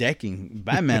started decking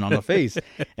Batman on the face.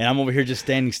 And I'm over here just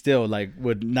standing still, like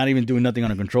with not even doing nothing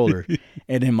on a controller.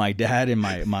 And then my dad and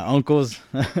my uncles,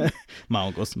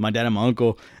 my dad and my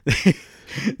uncle,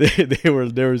 they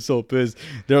were so pissed.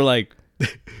 They're like,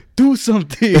 do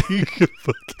something.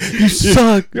 You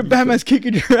suck. Your Batman's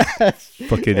kicking your ass.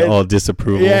 Fucking all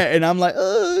disapproval. Yeah, and I'm like,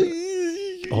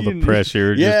 all the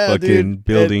pressure, just fucking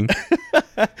building.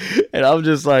 And I'm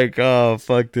just like, oh,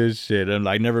 fuck this shit. And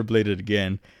I never played it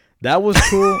again. That was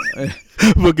cool. I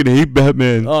fucking hate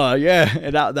Batman. Oh, yeah.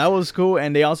 And that was cool.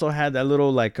 And they also had that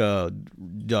little, like,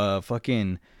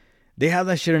 fucking, they have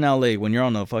that shit in LA when you're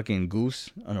on a fucking goose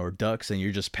or ducks and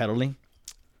you're just pedaling.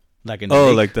 Like in the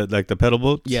lake. like the pedal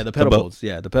boats? Yeah, the pedal boats.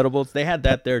 Yeah, the pedal boats. They had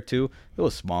that there too. It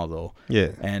was small though. Yeah.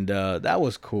 And that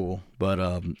was cool.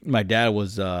 But my dad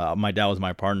was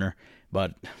my partner,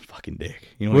 but fucking dick.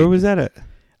 You know where was that at?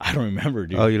 I don't remember,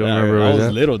 dude. Oh, you don't remember? I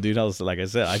was little, dude. I was like I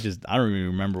said, I don't even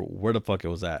remember where the fuck it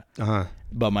was at.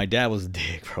 But my dad was a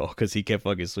dick, bro, because he kept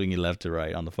fucking swinging left to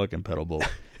right on the fucking pedal boat.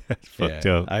 That's fucked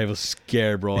up. I was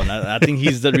scared, bro, and I think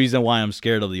he's the reason why I'm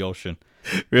scared of the ocean.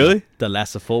 Really? The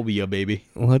thalassophobia, baby.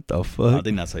 What the fuck? I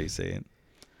think that's how you say it.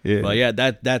 Yeah. But yeah,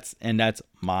 that's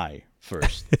my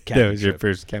first camping that was your trip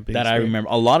first camping that trip. I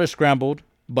remember. A lot of scrambled,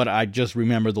 but I just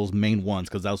remember those main ones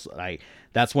because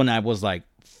that's when I was like,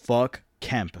 fuck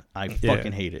camp. I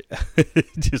fucking hate it.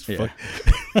 Just fuck.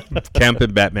 Camp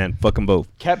and Batman. Fuck them both.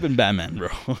 Camp and Batman, bro.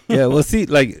 Yeah, well, see,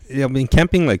 like, I mean,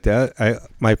 camping like that,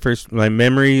 my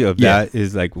memory of that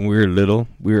is like when we were little,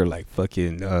 we were like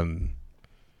fucking,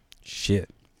 shit.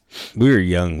 We were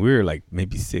young. We were like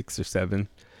maybe 6 or 7.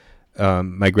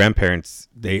 My grandparents,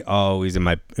 they always, and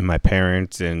my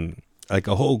parents and like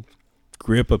a whole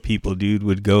grip of people, dude,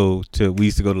 we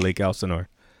used to go to Lake Elsinore.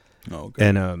 Oh, okay.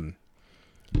 And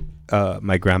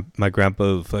my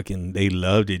grandpa fucking, they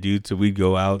loved it, dude. So we'd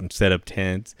go out and set up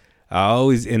tents.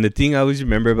 And the thing I always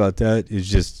remember about that is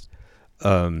just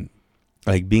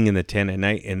like being in the tent at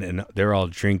night and they're all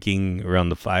drinking around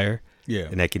the fire. Yeah.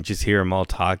 And I can just hear them all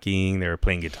talking. They were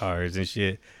playing guitars and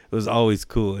shit. It was always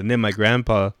cool. And then my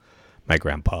grandfather,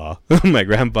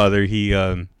 he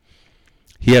had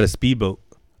a speedboat.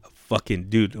 Fucking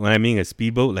dude, when I mean a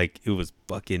speedboat, like it was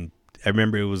fucking, I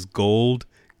remember it was gold,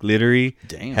 glittery.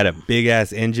 Damn. Had a big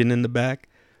ass engine in the back.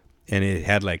 And it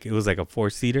was like a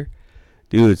 4-seater.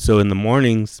 Dude, so in the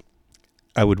mornings,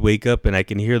 I would wake up and I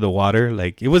can hear the water.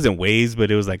 Like, it wasn't waves, but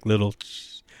it was like little,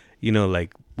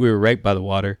 like we were right by the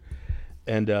water.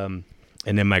 And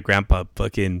then my grandpa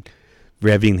fucking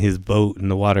revving his boat in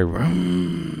the water.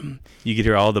 You could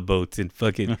hear all the boats and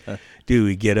fucking, dude,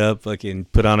 we get up, fucking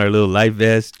put on our little life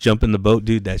vest, jump in the boat.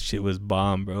 Dude, that shit was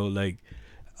bomb, bro. Like,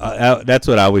 that's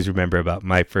what I always remember about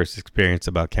my first experience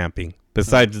about camping.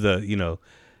 Besides the,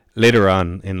 later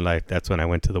on in life, that's when I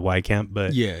went to the Y camp.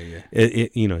 But Yeah.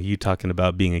 you talking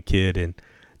about being a kid, and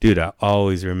dude, I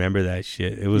always remember that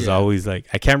shit. It was Yeah. always like,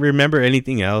 I can't remember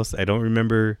anything else. I don't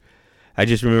remember. I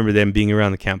just remember them being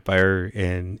around the campfire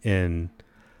and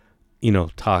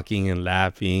talking and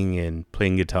laughing and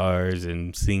playing guitars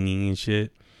and singing and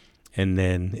shit. And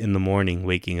then in the morning,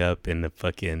 waking up and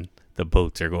the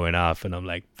boats are going off, and I'm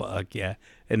like, fuck yeah.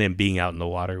 And then being out in the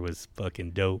water was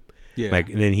fucking dope. Yeah. Like,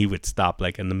 and then he would stop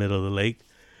like in the middle of the lake,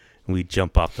 and we'd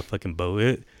jump off the fucking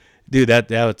boat. Dude, I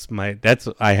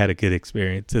had a good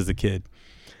experience as a kid.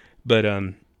 But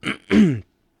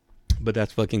but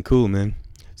that's fucking cool, man.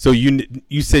 So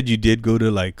you said you did go to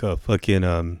like a fucking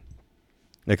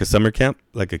like a summer camp,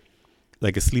 like a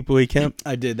sleepaway camp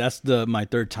I did. That's my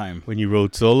third time. when you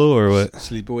rode solo or what?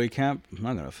 Sleepaway camp. I'm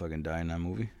not gonna fucking die in that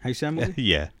movie. Have you seen that movie?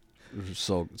 Yeah, It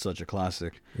was such a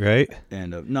classic. right.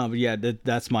 And no, but yeah,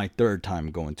 that's my third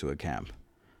time going to a camp.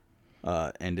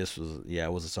 And this was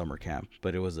it was a summer camp,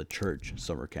 but it was a church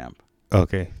summer camp.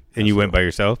 Okay, and you went by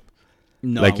yourself,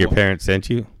 No, like your parents sent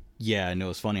you? Yeah, I know.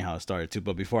 It's funny how it started too.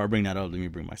 But before I bring that up, let me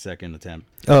bring my second attempt.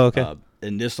 Oh, okay.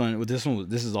 And this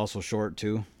is also short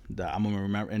too. That I'm gonna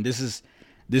remember. And this is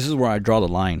where I draw the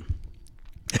line.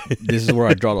 This is where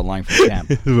I draw the line from camp.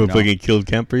 This is what fucking killed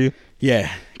camp for you?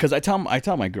 Yeah, because I tell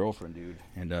my girlfriend, dude,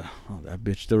 and that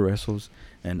bitch still wrestles.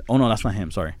 And oh no, that's not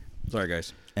him. Sorry,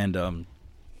 guys. And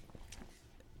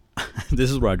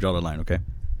this is where I draw the line. Okay,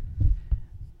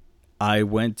 I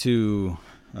went to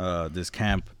this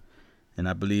camp. And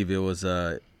I believe it was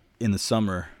in the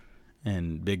summer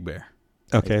in Big Bear.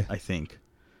 Okay. I think.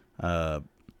 And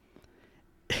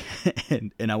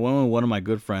I went with one of my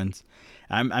good friends.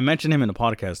 I mentioned him in the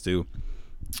podcast too.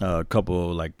 A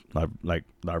couple like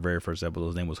our very first episode.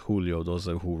 His name was Julio. Those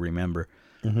who remember.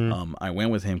 Mm-hmm. I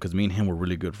went with him because me and him were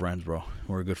really good friends, bro.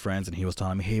 We were good friends, and he was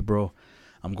telling me, "Hey, bro,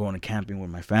 I'm going to camping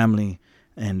with my family,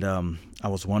 and I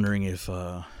was wondering if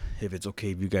it's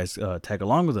okay if you guys tag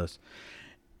along with us."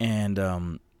 And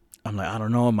I'm like, I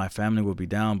don't know, my family will be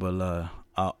down, but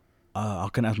I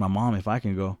can ask my mom if I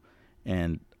can go.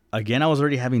 And again, I was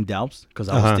already having doubts because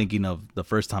I was thinking of the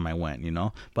first time I went,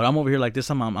 But I'm over here like this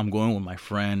time I'm going with my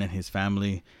friend and his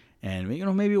family, and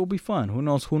maybe it will be fun. Who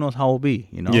knows how it'll be?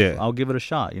 Yeah. I'll give it a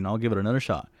shot. I'll give it another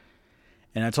shot.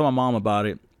 And I told my mom about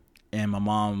it, and my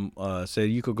mom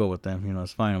said you could go with them.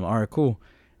 It's fine. I'm like, all right, cool.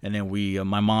 And then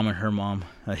my mom and her mom,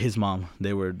 his mom,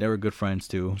 they were good friends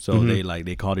too. So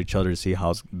they called each other to see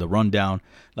how's the rundown.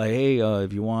 Like, hey,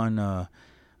 if you want, when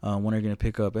are you gonna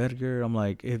pick up Edgar? I'm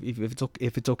like,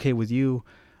 if it's okay with you,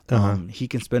 he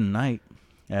can spend the night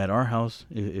at our house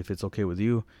if it's okay with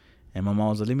you. And my mom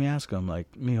was like, let me ask him.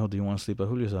 Like, Mijo, do you want to sleep at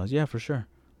Julio's house? Yeah, for sure.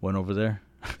 Went over there.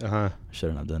 I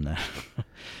shouldn't have done that.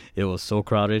 It was so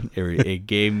crowded. It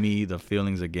gave me the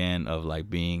feelings again of like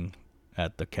being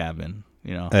at the cabin.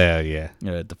 Yeah.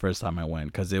 The first time I went,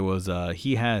 because it was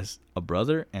he has a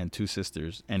brother and 2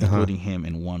 sisters, and including him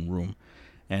in one room,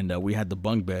 and we had the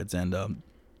bunk beds, and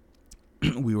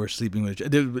we were sleeping with.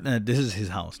 This is his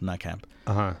house, not camp.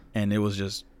 And it was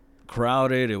just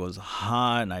crowded. It was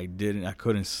hot, and I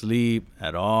couldn't sleep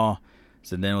at all.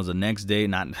 So then it was the next day,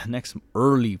 next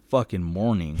early fucking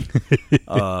morning.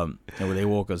 And they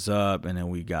woke us up, and then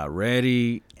we got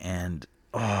ready, and.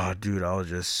 Oh, dude, I was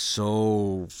just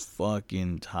so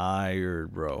fucking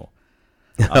tired, bro.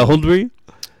 How old were you?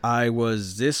 I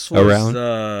was in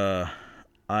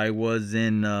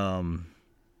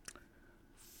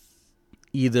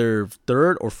either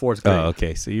 3rd or 4th grade. Oh,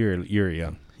 okay. So you're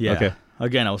young. Yeah. Okay.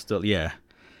 Again, I was still, yeah.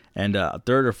 And 3rd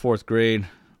or 4th grade,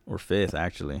 or 5th,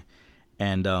 actually.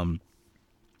 And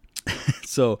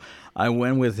so I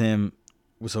went with him.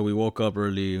 So we woke up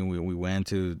early, and we went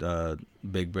to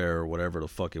Big Bear or whatever the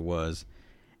fuck it was,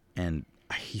 and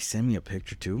he sent me a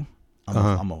picture too. I'm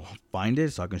gonna find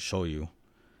it so I can show you,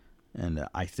 and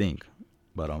I think,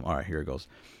 but all right, here it goes.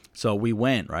 So we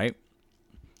went, right,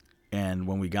 and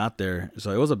when we got there,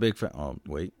 so it was a big. Oh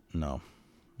wait, no,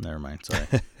 never mind. Sorry,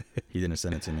 he didn't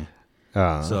send it to me.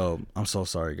 So I'm so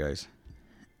sorry, guys.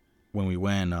 When we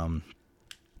went,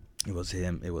 it was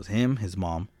him, his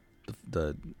mom,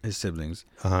 his siblings,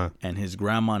 and his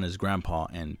grandma and his grandpa,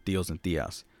 and tios and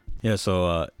tias. Yeah,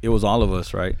 so it was all of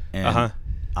us, right? And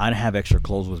I didn't have extra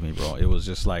clothes with me, bro. It was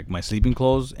just like my sleeping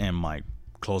clothes and my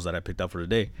clothes that I picked up for the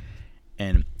day.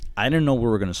 And I didn't know we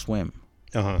were gonna swim.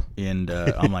 And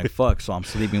I'm like, fuck. So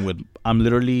I'm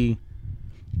literally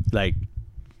like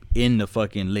in the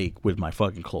fucking lake with my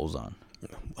fucking clothes on.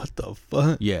 What the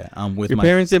fuck? Yeah, I'm with Your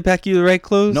parents didn't pack you the right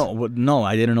clothes? No,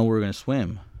 I didn't know we were gonna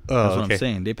swim. That's what okay. I'm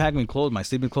saying. They packed me clothes, my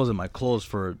sleeping clothes, and my clothes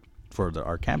for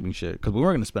our camping shit, because we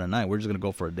weren't gonna spend a night. We're just gonna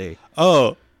go for a day.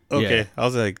 Oh, okay. Yeah. I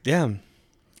was like, damn.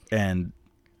 And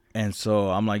so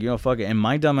I'm like, fuck it. And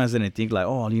my dumbass didn't think like,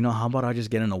 how about I just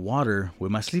get in the water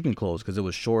with my sleeping clothes, because it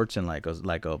was shorts and like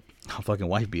a fucking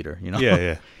wife beater,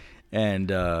 Yeah.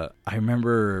 And I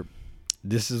remember,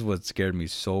 this is what scared me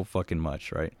so fucking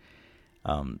much, right?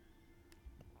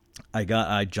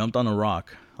 I jumped on a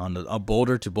rock on a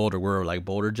boulder to boulder. We're like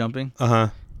boulder jumping.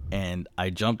 And I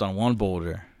jumped on one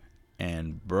boulder,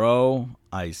 and bro,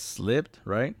 I slipped,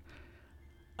 right?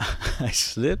 I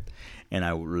slipped and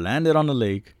I landed on the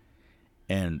lake,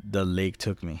 and the lake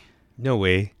took me. No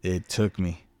way. It took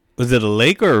me. Was it a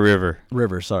lake or a river?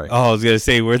 River, sorry. Oh, I was gonna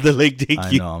say, where'd the lake take you?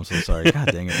 I know, I'm so sorry. God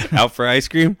dang it. Out for ice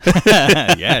cream?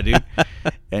 Yeah, dude.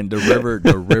 And the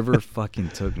river fucking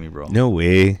took me, bro. No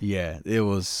way. Yeah, it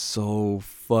was so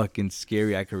fucking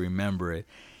scary. I could remember it.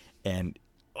 And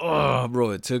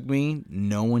bro, it took me.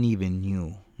 No one even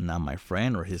knew. Not my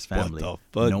friend or his family. What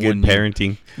the fuck? No Good one knew.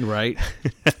 parenting. Right?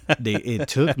 It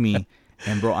took me,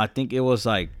 and bro, I think it was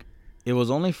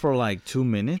only for like 2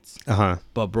 minutes.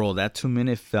 But bro, that 2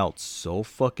 minutes felt so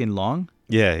fucking long.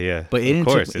 Yeah. But it didn't. Of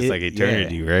course, it's like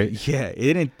eternity, right? Yeah,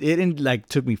 it didn't like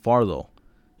took me far though.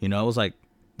 It was like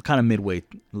kind of midway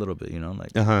a little bit.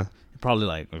 Like probably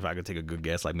like, if I could take a good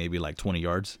guess, like maybe like 20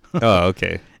 yards. Oh,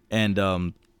 okay. And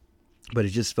but it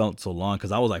just felt so long,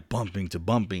 because I was like bumping to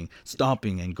bumping,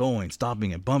 stopping and going,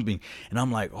 stopping and bumping, and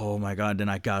I'm like, oh my god. Then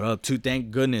I got up too.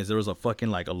 Thank goodness there was a fucking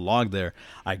like a log there.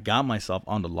 I got myself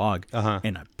on the log,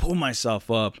 and I pulled myself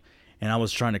up, and I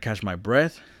was trying to catch my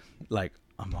breath, like,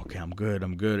 I'm okay, I'm good,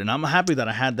 and I'm happy that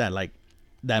I had that like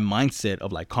that mindset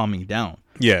of like calming down.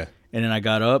 Yeah. And then I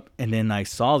got up, and then I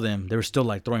saw them. They were still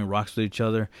like throwing rocks to each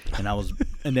other, and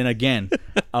and then again,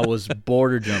 I was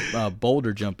boulder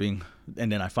jumping,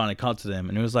 and then I finally caught to them,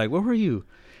 and it was like, "Where were you?"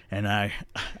 And I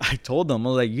told them, I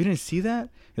was like, "You didn't see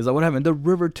that?" He was like, "What happened?" "The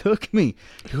river took me."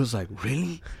 He was like,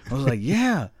 "Really?" I was like,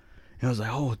 "Yeah." And I was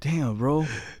like, "Oh damn, bro."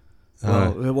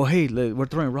 Well, hey, we're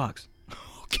throwing rocks.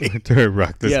 Okay. Throw a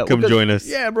rock. Come join us.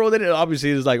 Yeah, bro. Then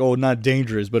obviously it's like, not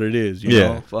dangerous, but it is. You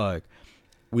know? Fuck.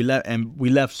 We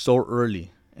left so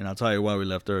early, and I'll tell you why we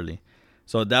left early.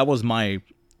 So that was my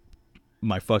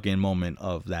fucking moment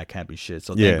of that campy shit.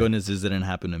 So thank goodness this didn't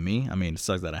happen to me. I mean, it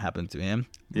sucks that it happened to him.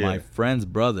 Yeah. My friend's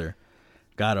brother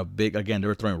got a big, again, they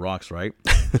were throwing rocks, right?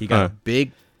 He got a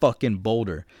big fucking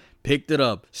boulder, picked it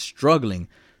up, struggling,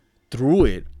 threw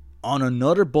it on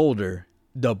another boulder.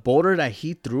 The boulder that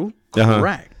he threw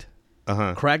cracked.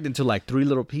 Cracked into like 3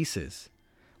 little pieces.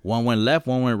 One went left,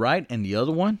 one went right, and the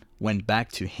other one went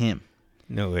back to him.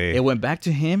 No way. It went back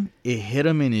to him. It hit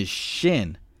him in his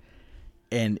shin,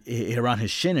 and around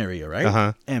his shin area,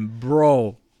 right? And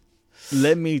bro,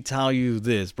 let me tell you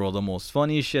this, bro. The most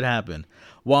funniest shit happened.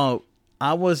 While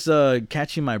I was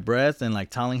catching my breath and like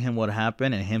telling him what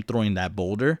happened and him throwing that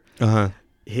boulder,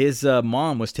 his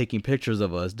mom was taking pictures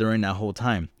of us during that whole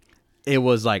time. It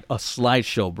was like a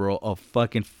slideshow, bro, of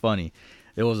fucking funny.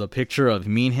 It was a picture of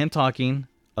me and him talking,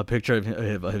 a picture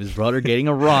of his brother getting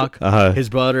a rock, his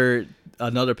brother,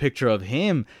 another picture of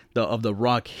him, of the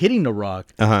rock hitting the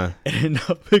rock, and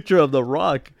a picture of the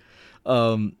rock,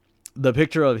 the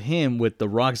picture of him with the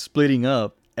rock splitting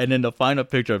up, and then the final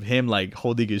picture of him like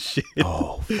holding his shit.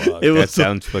 Oh, fuck. That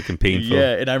sounds fucking painful.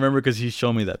 Yeah, and I remember because he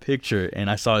showed me that picture, and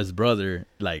I saw his brother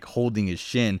like holding his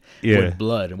shin with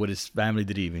blood, and what his family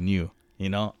didn't even knew,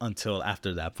 until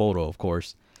after that photo, of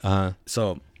course.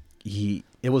 So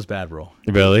it was bad, bro.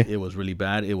 Really? It was really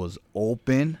bad. It was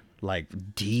open,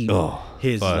 like deep. Oh,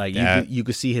 his like you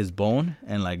could see his bone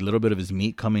and like a little bit of his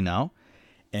meat coming out,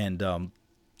 and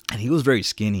and he was very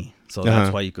skinny. So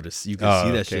that's why you could see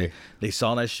that shit. They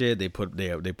saw that shit. They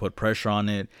put pressure on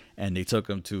it, and they took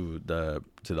him to the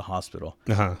hospital.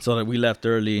 So that we left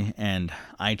early, and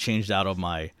I changed out of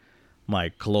my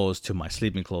clothes to my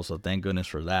sleeping clothes. So thank goodness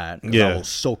for that. I was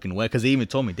soaking wet, because they even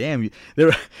told me, "Damn,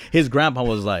 his grandpa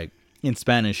was like." In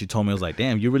Spanish, he told me, I was like,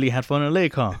 "Damn, you really had fun in the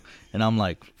lake, huh?" And I'm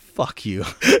like, "Fuck you."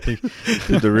 Did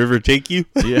the river take you?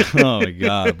 Yeah. Oh my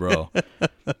God, bro.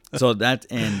 So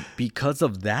and because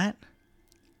of that,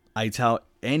 I tell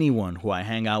anyone who I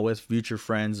hang out with, future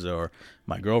friends or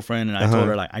my girlfriend, and I told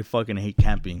her, like, I fucking hate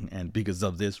camping, and because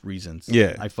of this reasons.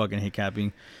 Yeah. I fucking hate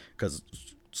camping because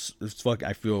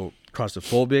I feel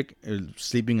claustrophobic,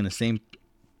 sleeping in the same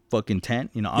fucking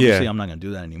tent. You know, obviously I'm not gonna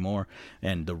do that anymore.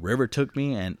 And the river took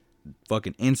me, and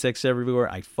fucking insects everywhere.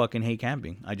 I fucking hate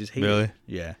camping. I just hate it.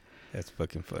 Yeah. That's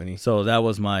fucking funny. So that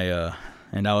was my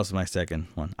and that was my second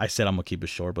one. I said I'm gonna keep it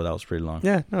short, but that was pretty long.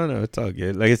 Yeah, no, it's all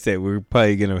good. Like I said, we're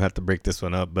probably gonna have to break this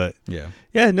one up, but yeah,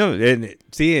 no. And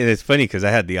see, and it's funny because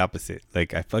I had the opposite.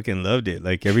 Like I fucking loved it.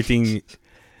 Like everything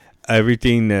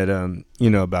that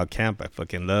about camp, I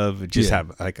fucking love. Just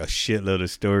have like a shitload of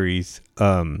stories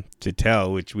to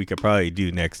tell, which we could probably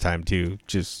do next time too.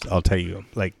 Just I'll tell you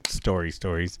like stories.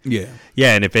 Yeah.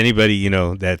 And if anybody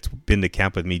that's been to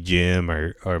camp with me, Jim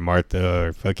or Martha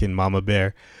or fucking Mama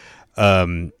Bear,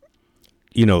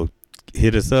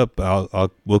 hit us up.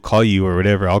 We'll call you or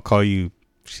whatever. I'll call you.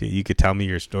 Shit, you could tell me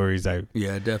your stories.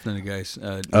 Definitely, guys.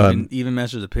 Even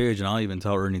message the page, and I'll even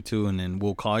tell Ernie too, and then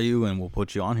we'll call you and we'll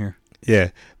put you on here.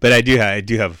 Yeah, but I do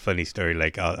have a funny story.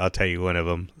 Like I'll tell you one of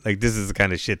them. Like this is the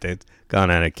kind of shit that's gone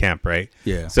on at camp, right?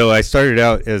 Yeah. So I started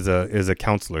out as a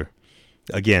counselor.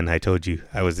 Again, I told you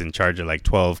I was in charge of like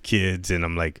 12 kids, and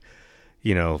I'm like,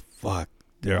 fuck,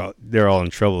 they're all in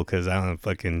trouble because I'm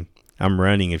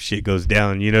running if shit goes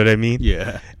down. You know what I mean?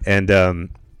 Yeah.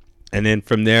 And then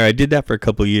from there, I did that for a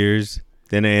couple years.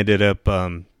 Then I ended up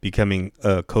becoming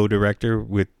a co-director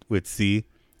with C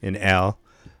and Al.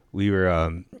 We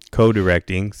were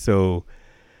co-directing. So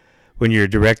when you're a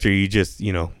director, you just,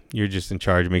 you're just in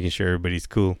charge of making sure everybody's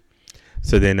cool.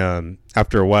 So then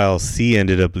after a while, C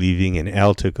ended up leaving and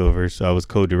Al took over. So I was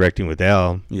co-directing with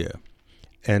Al. Yeah.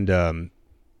 And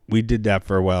we did that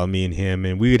for a while, me and him.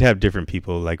 And we would have different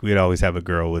people. Like we'd always have a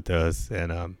girl with us.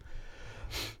 And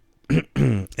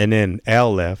and then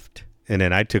Al left, and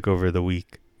then I took over the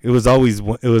week. It was always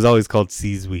called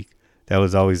C's week. That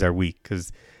was always our week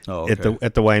because at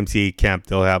the YMCA camp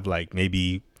they'll have like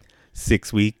maybe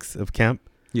 6 weeks of camp.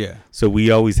 Yeah. So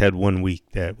we always had 1 week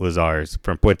that was ours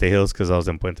from Puente Hills because I was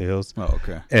in Puente Hills. Oh,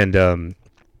 okay. And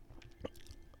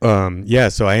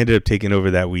so I ended up taking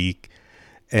over that week,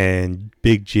 and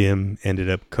Big Jim ended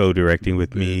up co-directing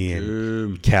with me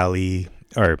and Callie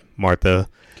or Martha.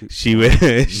 She would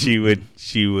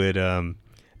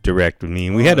direct with me,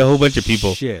 and we had a whole bunch of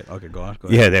people. Shit. Okay, go on.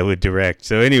 Yeah, that would direct.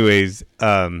 So, anyways,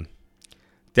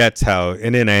 that's how.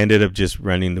 And then I ended up just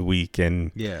running the week,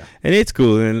 and it's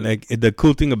cool. And like the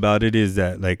cool thing about it is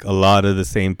that like a lot of the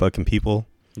same fucking people.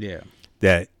 Yeah.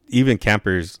 That even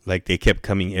campers, like they kept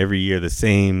coming every year. The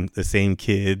same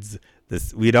kids.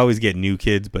 We'd always get new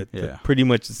kids, but pretty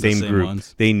much the same group.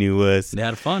 Ones. They knew us. They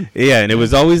had fun. Yeah, and it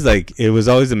was always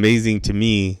amazing to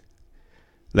me,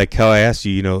 like how I asked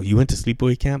you, you went to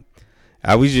sleepaway camp.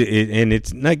 I was, and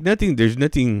it's like nothing. There's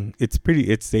nothing. It's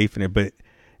safe in it. But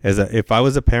if I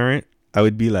was a parent, I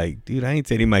would be like, dude, I ain't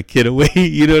sending my kid away.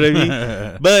 You know what I mean?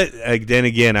 But like, then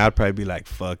again, I'd probably be like,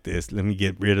 fuck this. Let me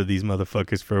get rid of these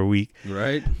motherfuckers for a week.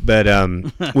 Right. But,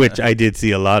 which I did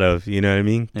see a lot of, you know what I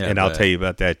mean? Yeah, and I'll tell you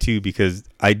about that too, because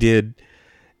I did,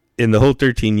 in the whole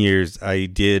 13 years, I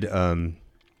did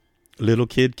little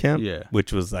kid camp,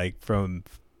 which was like from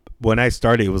when I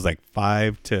started, it was like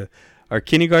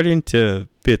kindergarten to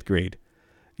 5th grade.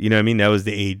 You know what I mean? That was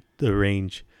the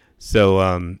range.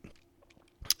 So,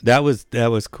 that was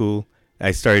cool. I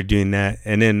started doing that.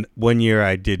 And then 1 year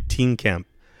I did teen camp,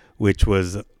 which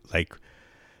was like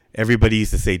everybody used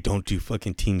to say, don't do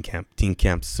fucking teen camp. Teen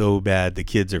camp's so bad. The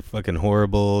kids are fucking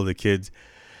horrible. The kids.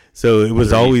 So it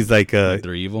was always like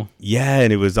they're evil. Yeah.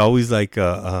 And it was always like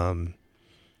like,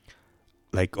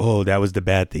 oh, that was the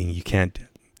bad thing. You can't,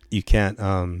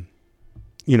 don't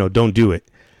do it.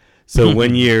 So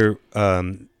 1 year,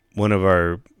 one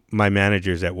of my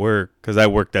managers at work, because I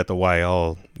worked at the Y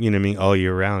all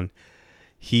year round,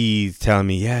 he's telling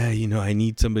me, I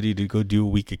need somebody to go do a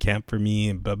week of camp for me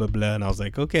and blah, blah, blah. And I was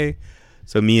like, okay.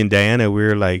 So me and Diana, we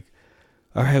were like,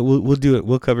 all right, we'll do it.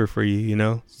 We'll cover for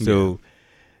you, So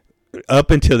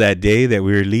up until that day that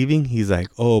we were leaving, he's like,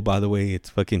 oh, by the way, it's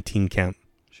fucking teen camp.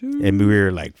 Sure. And we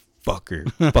were like,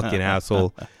 fucking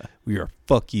asshole. We were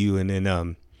fuck you. And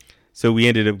then, So we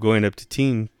ended up going up to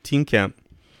teen camp,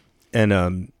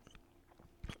 and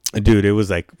dude, it was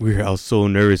like I was so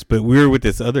nervous, but we were with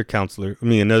this other counselor. I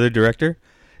mean, another director.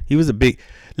 He was a big.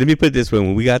 Let me put it this way: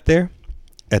 when we got there,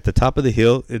 at the top of the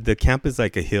hill, the camp is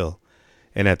like a hill,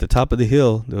 and at the top of the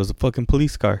hill there was a fucking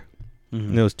police car,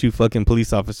 and there was 2 fucking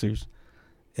police officers,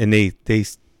 and they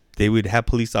would have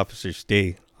police officers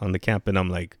stay on the camp, and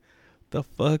I'm like, the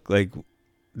fuck, like,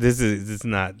 this is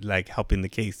not like helping the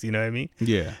case, you know what I mean?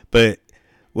 Yeah. But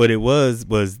what it was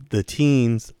the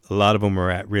teens, a lot of them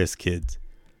were at risk kids.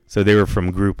 So they were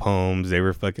from group homes. They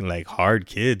were fucking like hard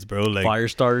kids, bro. Like Fire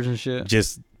starters and shit.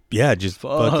 just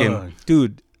Fuck. fucking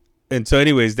dude. And so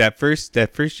anyways, that first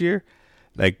year,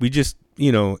 like we just,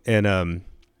 you know, and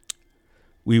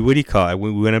we what do you call it?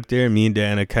 We went up there and me and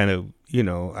Diana kind of, you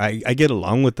know, I get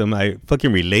along with them. I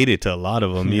fucking related to a lot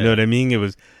of them. You know what I mean? It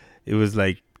was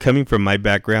like coming from my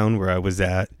background where I was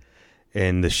at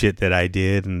and the shit that I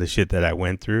did and the shit that I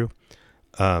went through.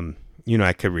 You know,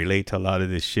 I could relate to a lot of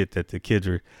this shit that the kids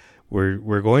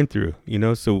were going through, you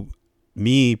know? So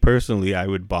me personally, I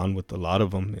would bond with a lot of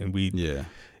them,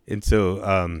 and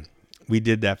so we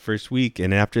did that first week.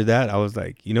 And after that, I was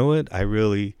like, you know what? I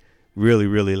really, really,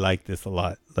 really like this a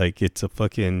lot. Like it's a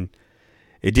fucking,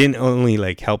 it didn't only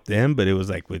like help them, but it was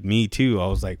like with me too. I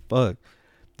was like, fuck,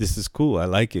 this is cool. I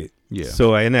like it. Yeah.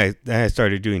 So I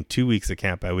started doing 2 weeks of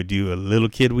camp. I would do a little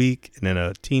kid week and then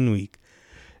a teen week.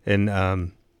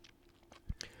 And,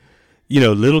 you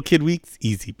know, little kid week's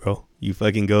easy, bro. You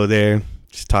fucking go there,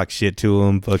 just talk shit to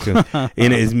them. Fucking,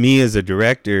 and as me as a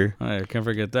director. I can't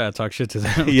forget that. Talk shit to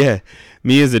them. Yeah.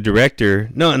 Me as a director.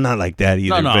 No, not like that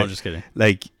either. No, but I'm just kidding.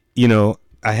 like, you know,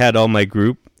 I had all my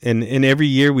group. And every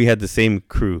year we had the same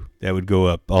crew that would go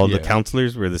up. All the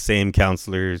counselors were the same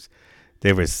counselors.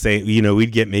 They were same, you know,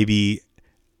 we'd get maybe,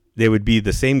 they would be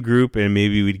the same group and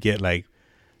maybe we'd get like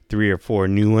 3 or 4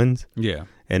 new ones. Yeah.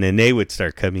 And then they would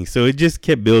start coming. So it just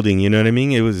kept building, you know what I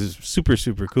mean? It was super,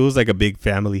 super cool. It was like a big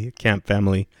family, camp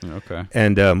family. Okay.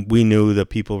 And we knew the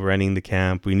people running the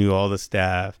camp. We knew all the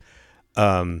staff.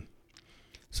 So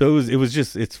it was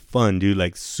just, it's fun, dude.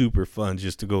 Like super fun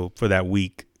just to go for that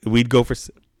week. We'd go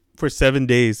for 7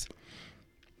 days.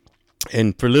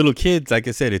 And for little kids, like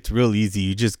I said, it's real easy.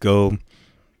 You just go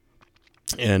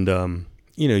and,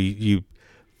 you know, you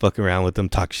fuck around with them,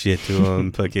 talk shit to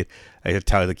them. Fucking, I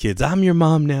tell the kids, I'm your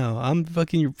mom now. I'm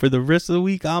fucking, for the rest of the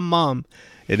week, I'm mom.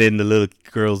 And then the little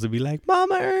girls would be like,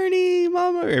 Mama Ernie,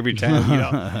 Mama, every time, you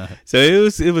know. So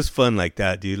it was fun like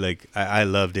that, dude. Like, I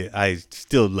loved it. I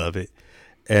still love it.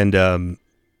 And,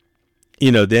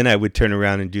 you know, then I would turn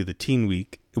around and do the teen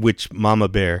week, which Mama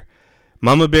Bear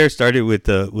started with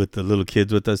the little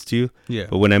kids with us too. Yeah.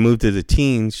 But when I moved to the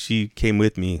teens, she came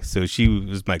with me. So she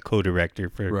was my co-director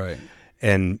for. Right.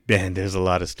 And man, there's a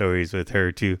lot of stories with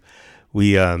her too.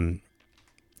 We and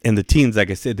the teens,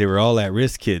 like I said, they were all at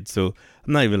risk kids. So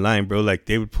I'm not even lying, bro. Like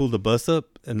they would pull the bus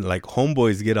up and like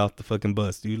homeboys get off the fucking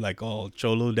bus, dude, like all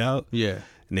choloed out. Yeah.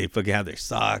 And they fucking have their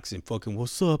socks and fucking,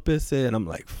 what's up, S.A.? And I'm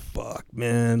like, fuck,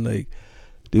 man. Like,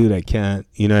 dude, I can't.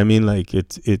 You know what I mean? Like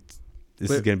this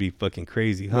is gonna be fucking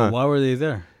crazy, huh? Well, why were they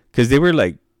there? Because they were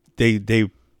like,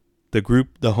 the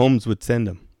homes would send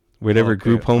them. Whatever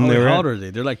group home they were How at. old are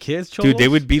they? They're like kids, cholos? Dude, they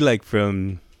would be like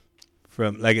from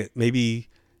like maybe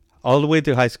all the way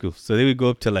to high school. So they would go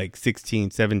up to like 16,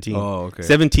 17. Oh, okay.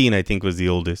 17, I think, was the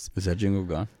oldest. Is that jingle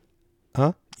gone?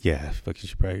 Huh? Yeah, fucking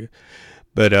should probably.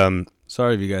 But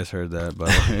sorry if you guys heard that, by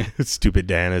the way. stupid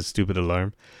Diana's stupid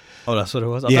alarm. Oh, that's what it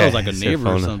was? I thought it was like a it's her neighbor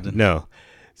or phone. something. No.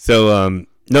 So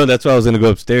no, that's why I was gonna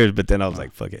go upstairs, but then I was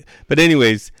like, fuck it. But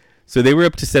anyways, so they were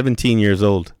up to 17 years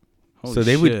old. Holy so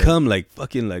they would shit. come like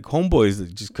fucking like homeboys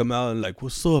that just come out and like,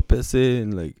 what's up, S.A.?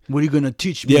 And like, What are you going to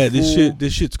teach me, yeah, fool?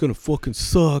 this shit's gonna fucking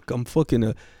suck. I'm fucking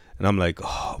and I'm like,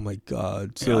 oh my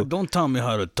god. So Yeah, don't tell me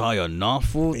how to tie a knot,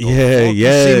 fool. Yeah, You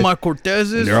yeah. see my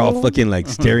Cortezes? and they're all fool? fucking like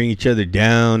staring each other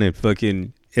down and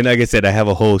fucking. And like I said, I have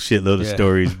a whole shitload of Yeah.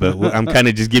 stories, but I'm kind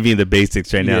of just giving you the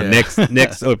basics right now. Yeah.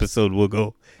 Next episode, we'll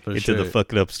go For into sure. the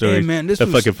fucking up stories, Hey, man, this the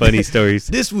was- fucking funny stories.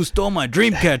 This fool stole my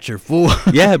dream catcher, fool.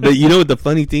 Yeah, but you know what the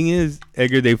funny thing is,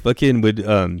 Edgar? They fucking would.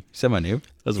 Said my name?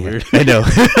 That's Yeah, weird. I know.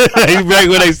 Right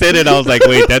when I said it, I was like,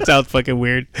 "Wait, that sounds fucking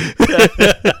weird."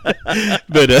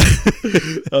 But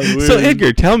so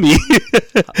Edgar, tell me,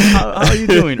 how are you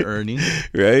doing, Ernie?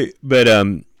 right? But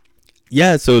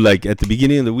yeah. So like at the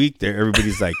beginning of the week, there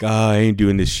everybody's like, "Ah, I ain't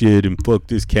doing this shit and fuck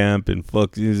this camp and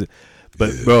fuck this."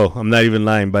 But bro, I'm not even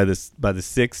lying. By the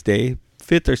 6th day,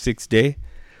 5th or 6th day,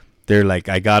 they're like,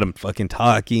 I got them fucking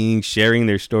talking, sharing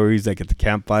their stories like at the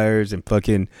campfires and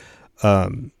fucking.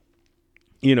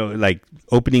 you know, like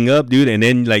opening up, dude. And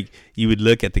then like you would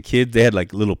look at the kids. They had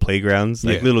like little playgrounds,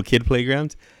 like little kid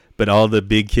playgrounds. But all the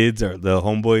big kids are the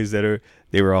homeboys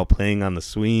they were all playing on the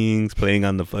swings, playing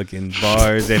on the fucking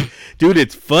bars. And dude,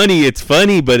 it's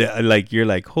funny, but like you're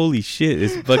like, holy shit,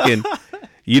 it's fucking.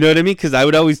 You know what I mean? Because I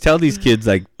would always tell these kids,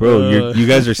 like, bro, you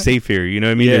guys are safe here. You know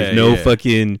what I mean? There's no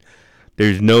fucking,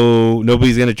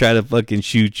 nobody's going to try to fucking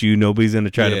shoot you. Nobody's going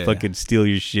to try to fucking steal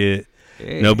your shit.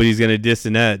 Hey. Nobody's going to this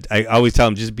and that. I always tell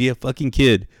them, just be a fucking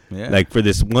kid. Yeah. Like, for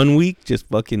this 1 week, just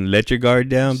fucking let your guard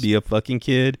down. Be a fucking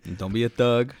kid. Don't be a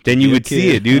thug. Then you would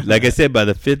see it, dude. Like I said, by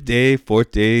the 5th day,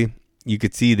 4th day, you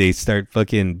could see they start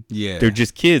fucking, they're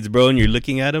just kids, bro. And you're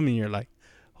looking at them and you're like,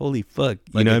 holy fuck,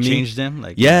 you know what I mean? Change them,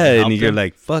 like and you're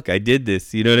like, fuck, I did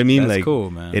this. You know what I mean? That's like,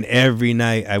 cool, man. And every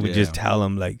night I would just tell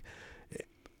them, like,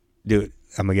 dude,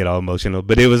 I'm gonna get all emotional,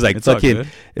 but it was like, it's fucking,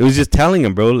 it was just telling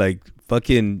them, bro, like,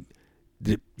 fucking,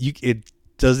 it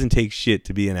doesn't take shit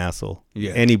to be an asshole.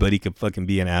 Yeah, anybody could fucking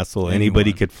be an asshole.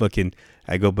 Anybody could fucking.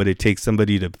 I go, but it takes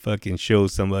somebody to fucking show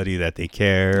somebody that they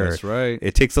care. That's right.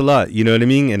 It takes a lot. You know what I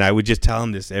mean? And I would just tell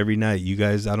them this every night. You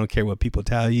guys, I don't care what people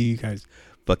tell you. You guys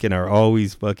fucking are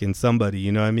always fucking somebody,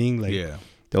 you know what I mean? Like,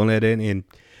 don't let it in.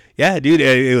 Yeah, dude,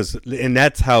 it was, and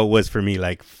that's how it was for me.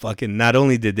 Like, fucking, not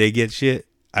only did they get shit,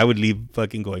 I would leave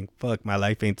fucking going, fuck, my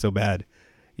life ain't so bad.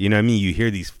 You know what I mean? You hear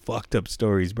these fucked up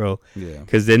stories, bro. Yeah.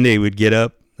 Because then they would get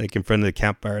up, like, in front of the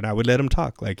campfire, and I would let them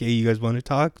talk. Like, hey, you guys want to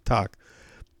talk? Talk.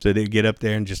 So they'd get up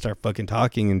there and just start fucking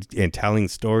talking and telling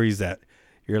stories that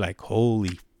you're like,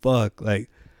 holy fuck.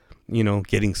 Like, you know,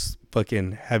 getting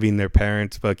fucking, having their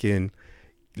parents fucking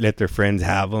let their friends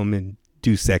have them and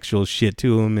do sexual shit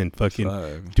to them and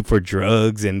fucking for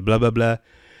drugs and blah, blah, blah.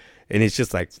 And it's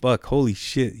just like, fuck, holy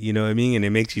shit. You know what I mean? And it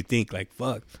makes you think like,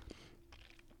 fuck,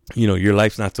 you know, your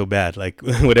life's not so bad. Like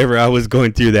whatever I was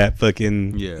going through that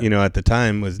fucking, you know, at the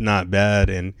time was not bad.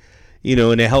 And, you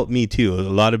know, and it helped me too. A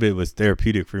lot of it was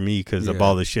therapeutic for me because of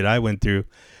all the shit I went through.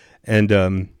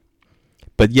 And,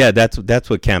 but yeah, that's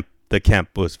what the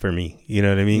camp was for me. You know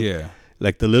what I mean? Yeah.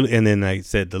 Like and then I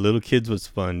said the little kids was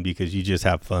fun because you just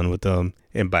have fun with them.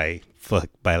 And by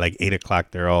like 8 o'clock,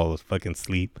 they're all fucking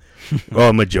sleep.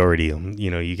 Well, majority of them,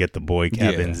 you know, you get the boy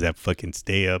cabins that fucking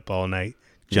stay up all night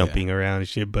jumping around and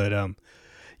shit. But,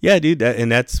 yeah, dude,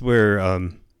 that's where,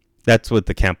 that's what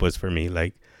the camp was for me.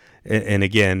 Like, and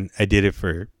again, I did it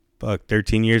for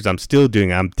 13 years. I'm still doing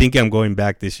it. I'm thinking I'm going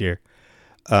back this year.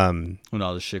 When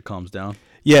all this shit calms down.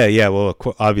 Yeah. Well,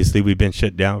 obviously we've been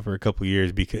shut down for a couple of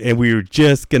years and we were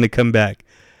just gonna come back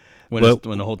when the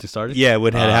whole thing started. Yeah,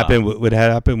 what had happened? What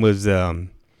had happened was they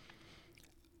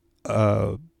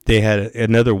had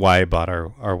another Y bought our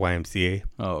YMCA.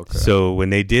 Oh, okay. So when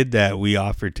they did that, we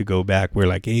offered to go back. We're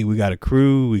like, hey, we got a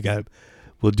crew.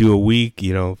 We'll do a week.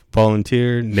 You know,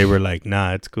 volunteer. And they were like,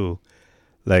 nah, it's cool.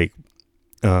 Like,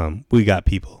 we got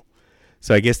people.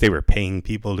 So I guess they were paying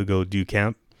people to go do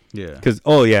camp. Yeah. Because,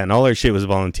 and all our shit was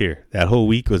volunteer. That whole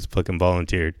week was fucking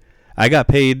volunteered. I got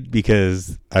paid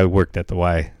because I worked at the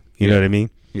Y. You know what I mean?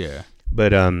 Yeah.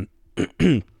 But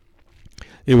it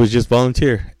was just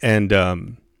volunteer.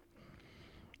 And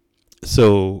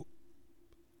so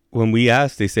when we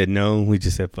asked, they said no. We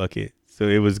just said, fuck it. So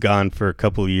it was gone for a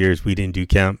couple of years. We didn't do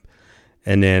camp.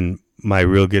 And then my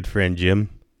real good friend, Jim,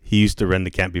 he used to run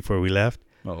the camp before we left.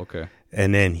 Oh, okay.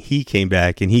 And then he came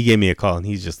back and he gave me a call and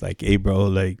he's just like, hey, bro,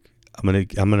 like, I'm going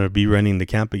to be running the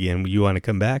camp again. You want to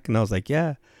come back? And I was like,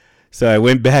 yeah. So I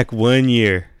went back 1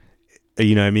 year,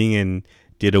 you know what I mean? And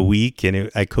did a week and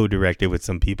I co-directed with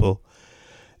some people.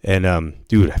 And,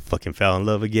 dude, I fucking fell in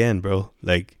love again, bro.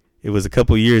 Like, it was a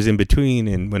couple years in between.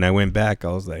 And when I went back,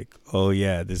 I was like, oh,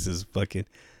 yeah, this is fucking,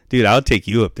 dude, I'll take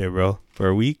you up there, bro, for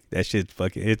a week. That shit's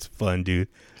fucking, it's fun, dude.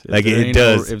 Like it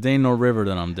does. If there ain't no river,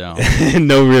 then I'm down.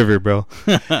 No river, bro.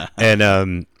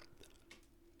 And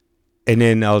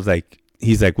then I was like,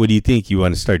 he's like, what do you think? You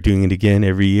want to start doing it again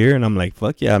every year? And I'm like,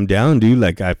 fuck yeah, I'm down, dude.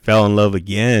 Like I fell in love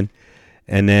again.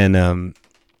 And then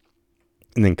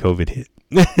COVID hit.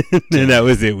 And that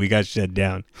was it. We got shut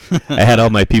down. I had all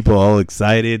my people all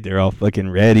excited. They're all fucking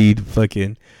ready to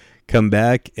fucking come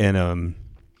back. And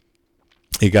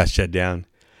it got shut down.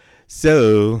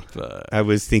 So I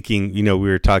was thinking, you know,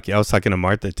 I was talking to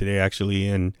Martha today actually,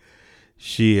 and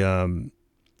she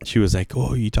was like,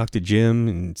 oh, you talked to Jim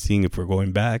and seeing if we're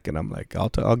going back. And I'm like,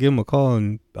 I'll give him a call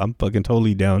and I'm fucking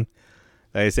totally down.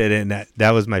 Like I said, and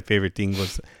that was my favorite thing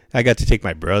was I got to take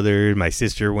my brother, my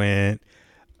sister went,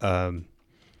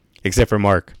 except for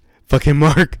Mark, fucking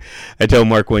Mark. I told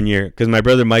Mark 1 year, cause my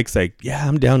brother Mike's like, yeah,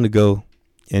 I'm down to go.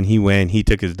 And he went, he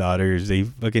took his daughters.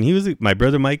 My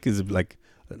brother Mike is like,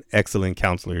 an excellent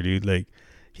counselor, dude. Like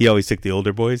he always took the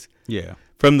older boys. Yeah.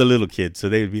 from the little kids. So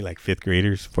they would be like fifth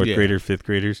graders, fourth graders, fifth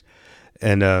graders.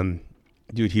 And,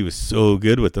 dude, he was so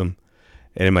good with them.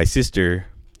 And then my sister,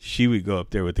 she would go up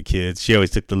there with the kids. She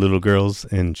always took the little girls,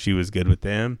 and she was good with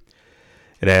them.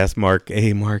 And I asked Mark,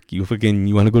 hey, Mark, you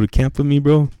want to go to camp with me,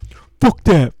 bro? Fuck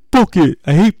that. Fuck it.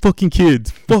 I hate fucking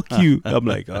kids. Fuck you. I'm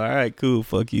like, all right, cool.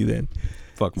 Fuck you then.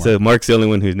 Fuck Mark. So Mark's the only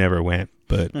one who never went.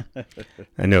 But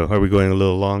I know. Are we going a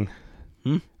little long?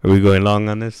 Are we going long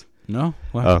on this? No.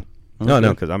 What? Oh. No,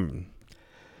 because I'm.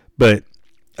 But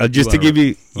just to give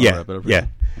you. Yeah.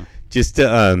 Just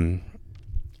to,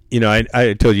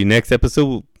 I told you next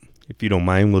episode, if you don't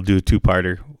mind, we'll do a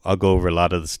 2-parter. I'll go over a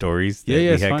lot of the stories that we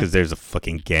had because there's a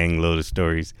fucking gang load of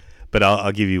stories. But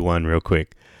I'll give you one real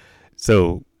quick.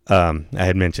 So I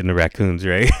had mentioned the raccoons,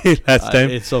 right? Last time.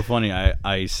 It's so funny.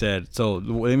 I said, so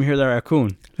let me hear that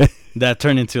raccoon. That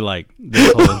turned into like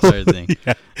this whole entire thing.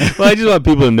 Yeah. Well, I just want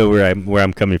people to know where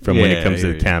I'm coming from when it comes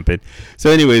to the camping. So,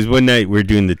 anyways, one night we're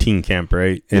doing the teen camp,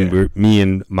 right? And me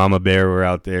and Mama Bear were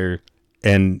out there,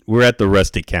 and we're at the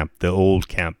rustic camp, the old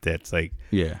camp that's like,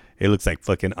 it looks like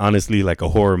fucking honestly like a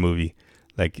horror movie.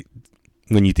 Like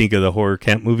when you think of the horror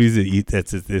camp movies,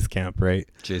 that's this camp, right?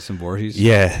 Jason Voorhees.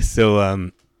 Yeah.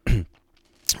 So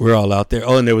we're all out there.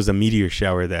 Oh, and there was a meteor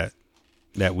shower that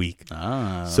week.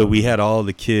 So we had all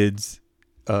the kids.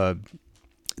 The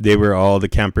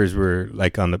campers were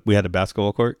like we had a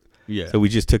basketball court. Yeah. So we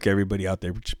just took everybody out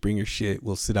there. Just bring your shit.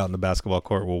 We'll sit out in the basketball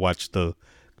court. We'll watch the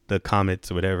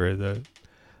comets or whatever. What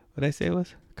did I say it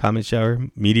was? Comet shower?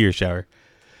 Meteor shower.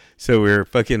 So we're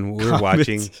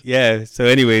watching. Yeah. So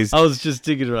anyways. I was just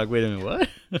thinking like, wait a minute, what?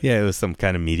 Yeah, it was some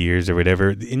kind of meteors or whatever.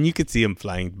 And you could see them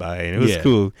flying by and it was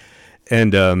cool.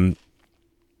 And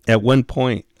at one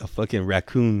point, a fucking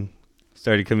raccoon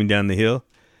started coming down the hill.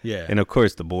 Yeah. And of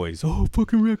course the boys, oh,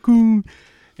 fucking raccoon.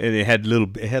 And it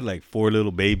had like 4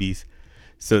 little babies.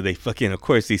 So they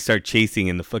start chasing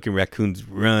and the fucking raccoons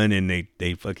run and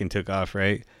they fucking took off,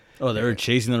 right? Oh, they were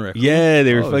chasing the raccoon? Yeah,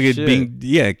 they were fucking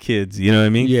being kids, you know what I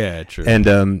mean? Yeah, true.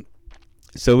 And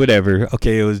so whatever.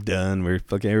 Okay, it was done. We're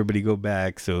fucking everybody go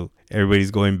back. So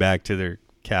everybody's going back to their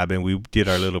cabin. We did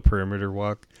our little perimeter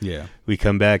walk. Yeah. We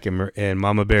come back and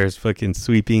Mama Bear is fucking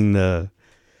sweeping the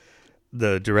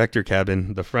director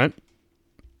cabin, the front,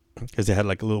 because it had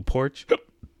like a little porch.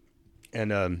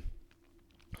 And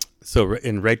so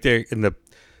right there in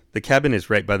the cabin is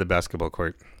right by the basketball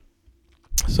court.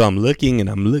 So I'm looking and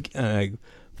I'm like,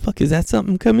 fuck, is that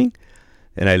something coming?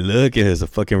 And I look and there's a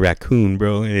fucking raccoon,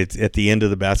 bro, and it's at the end of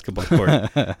the basketball court.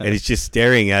 And it's just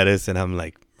staring at us and I'm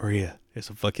like, Maria,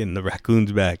 the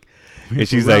raccoon's back. And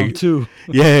she's like, too.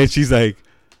 Yeah, and she's like,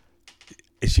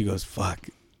 and she goes, fuck.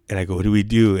 And I go, what do we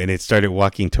do? And it started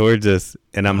walking towards us.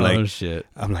 And I'm like, shit.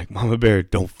 I'm like, Mama Bear,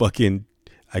 don't fucking.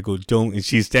 I go, don't. And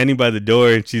she's standing by the door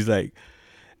and she's like,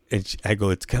 I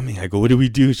go, it's coming. I go, what do we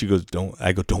do? She goes, don't.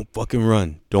 I go, don't fucking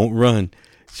run. Don't run.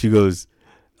 She goes,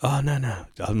 oh, no. I'm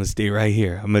going to stay right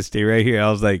here. I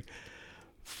was like,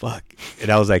 fuck. And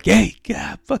I was like, hey,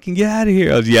 fucking get out of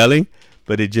here. I was yelling.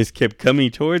 But it just kept coming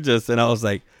towards us. And I was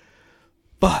like,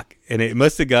 fuck. And it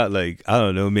must have got like, I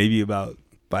don't know, maybe about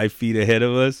 5 feet ahead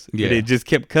of us. Yeah. And it just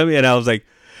kept coming. And I was like,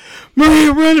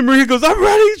 Maria, run. Maria goes, I'm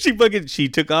running. She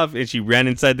took off and she ran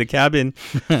inside the cabin.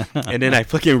 And then I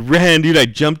fucking ran, dude. I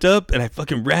jumped up and I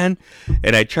fucking ran.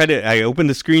 And I opened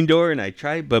the screen door and I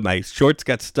tried, but my shorts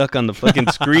got stuck on the fucking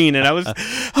screen. And I was like,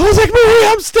 Maria,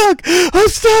 I'm stuck.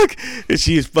 And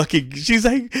she's like,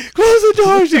 close the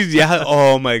door.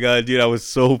 Oh my God, dude. I was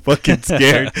so fucking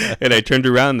scared. And I turned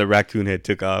around and the raccoon head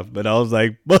took off. But I was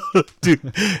like,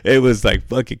 dude, it was like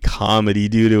fucking comedy,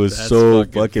 dude. It was so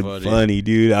fucking funny,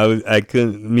 dude. I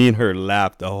couldn't. Me and her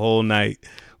laughed the whole night.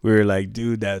 We were like,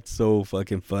 dude, that's so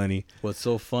fucking funny. What's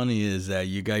so funny is that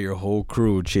you got your whole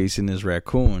crew chasing this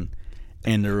raccoon,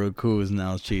 and the raccoon is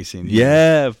now chasing you.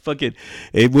 Yeah, fucking,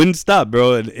 it wouldn't stop,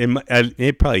 bro.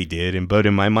 It probably did, but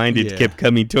in my mind, it kept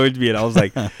coming towards me, and I was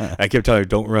like, I kept telling her,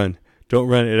 don't run,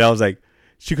 and I was like,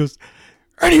 she goes,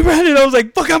 Ernie, run, and I was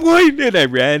like, fuck, I'm going, and I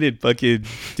ran, and fucking,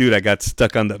 dude, I got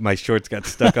stuck on my shorts got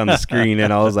stuck on the screen,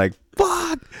 and I was like,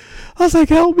 fuck. I was like,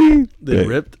 help me. They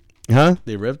ripped? Huh?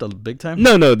 They ripped a big time?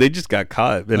 No, they just got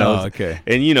caught. And okay.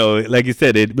 And, like you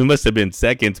said, it must have been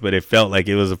seconds, but it felt like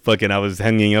it was I was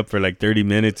hanging up for like 30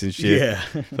 minutes and shit. Yeah.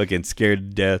 Fucking scared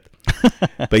to death.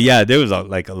 But yeah, there was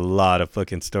like a lot of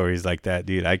fucking stories like that,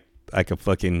 dude. I could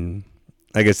fucking,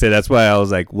 like I said, that's why I was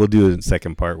like, we'll do it in the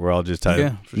second part where I'll just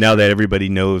now that everybody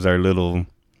knows our little,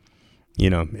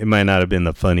 it might not have been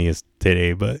the funniest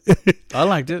today, but I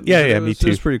liked it. Yeah, me too. It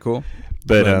was pretty cool.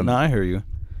 But no, I hear you.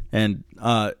 And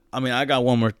I mean, I got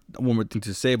one more thing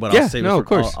to say, but Yeah, I'll save no, it. of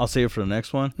course. I'll save it for the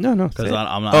next one. No, Because say it.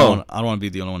 I'm not. Oh. I don't want to be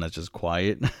the only one that's just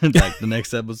quiet, like the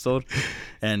next episode.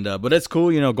 And but it's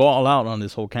cool, go all out on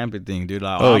this whole camping thing, dude.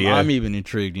 I'm even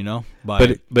intrigued,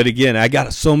 But again, I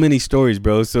got so many stories,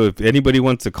 bro. So if anybody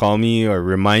wants to call me or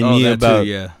remind me that about,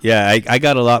 too, yeah. I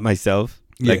got a lot myself.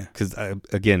 Yeah. Like, because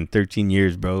again, 13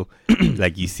 years, bro.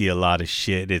 Like, you see a lot of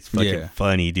shit. It's fucking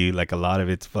funny, dude. Like, a lot of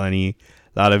it's funny,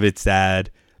 a lot of it's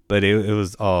sad, but it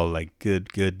was all like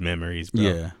good memories, bro.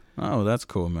 Yeah. Oh, that's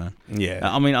cool, man. Yeah.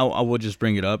 I mean, I will just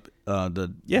bring it up.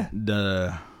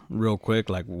 The real quick,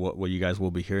 like what you guys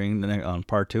will be hearing on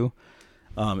part 2.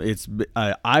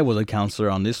 I was a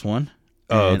counselor on this one.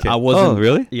 Oh, and okay. I wasn't. Oh,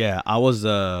 really? Yeah, I was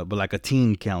but like a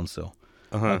teen counsel.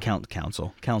 Uh-huh.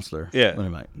 Counselor. Yeah. What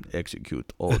am I?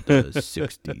 Execute Order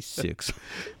 66.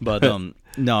 But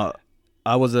no,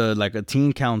 I was a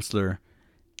teen counselor,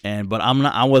 but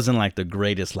I wasn't like the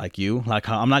greatest like you. Like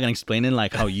I'm not gonna explain it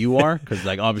like how you are, because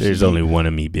like obviously There's only one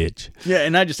of me, bitch. Yeah,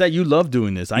 and I just said you love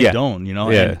doing this. I don't, Yeah.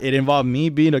 And it involved me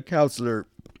being a counselor.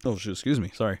 Oh shit, excuse me,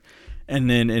 sorry.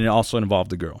 And it also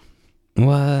involved a girl.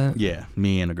 What? Yeah,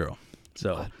 me and a girl.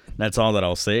 So that's all that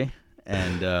I'll say.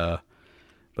 And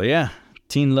but yeah,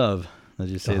 teen love.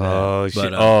 Let's just say that. Oh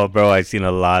shit! But, bro, I've seen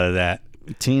a lot of that.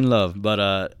 teen love. But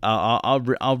I'll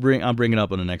bring it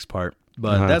up on the next part.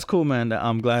 But that's cool, man.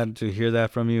 I'm glad to hear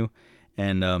that from you.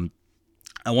 And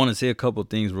I want to say a couple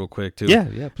things real quick too.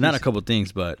 Yeah. Not a couple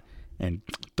things, but and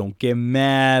don't get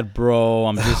mad, bro.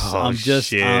 I'm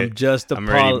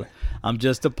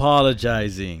just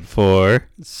apologizing For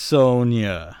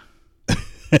Sonia.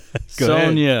 Go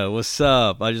Sonia, what's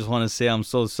up? I just want to say I'm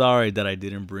so sorry that I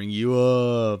didn't bring you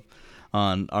up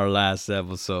on our last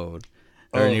episode.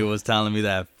 Ernie was telling me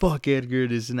that fuck Edgar,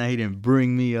 this and that, he didn't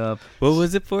bring me up. what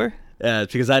was it for?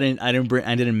 Because I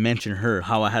didn't mention her,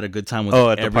 how I had a good time with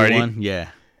at the everyone. party? Yeah,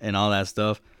 and all that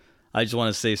stuff. I just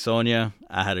want to say, Sonia,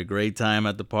 I had a great time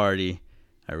at the party.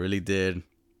 I really did.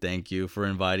 Thank you for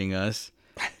inviting us.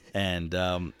 And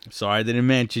sorry I didn't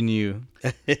mention you,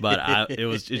 but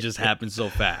it just happened so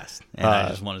fast, and I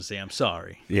just want to say I'm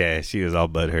sorry. Yeah, she was all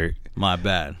butthurt. My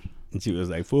bad. And she was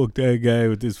like, "Fuck that guy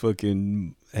with this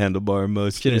fucking handlebar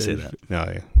mustache." She didn't say that. No,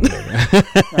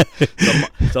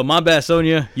 yeah. So my bad,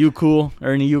 Sonia. You cool,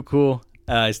 Ernie? You cool?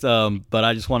 But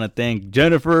I just want to thank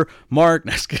Jennifer, Mark.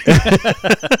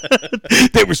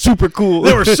 They were super cool.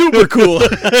 They were super cool.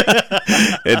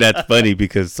 And that's funny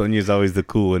because Sonia's always the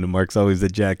cool one and Mark's always the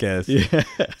jackass. Yeah.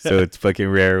 So it's fucking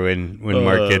rare when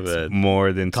Mark gets man.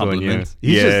 more than Sonia. Compliments.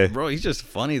 Yeah. He's just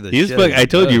funny. I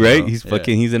told you, right? Bro. He's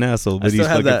fucking, he's an asshole, but he's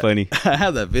fucking funny. I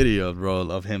have that video, bro,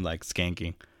 of him like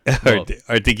skanking.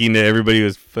 Or thinking that everybody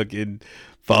was fucking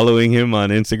following him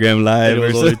on Instagram Live It or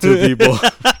was only something. 2 people.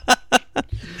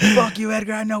 Fuck you,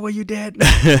 Edgar. I know what you did.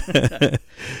 But,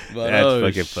 That's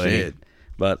fucking funny.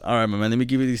 But all right, my man. Let me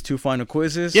give you these 2 final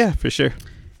quizzes. Yeah, for sure.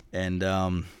 And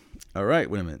all right.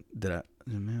 Wait a minute.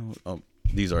 Oh,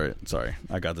 these are it. Sorry,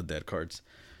 I got the dead cards.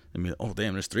 Oh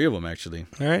damn, there's 3 of them actually.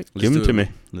 All right, Let's give them do to it.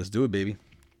 me. Let's do it, baby.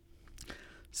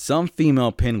 Some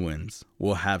female penguins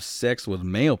will have sex with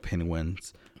male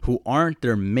penguins who aren't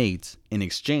their mates in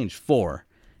exchange for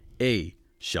A,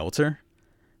 shelter,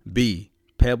 B,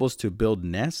 pebbles to build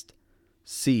nest,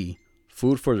 C,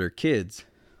 food for their kids,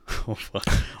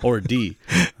 or D,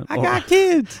 I got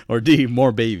kids. or D,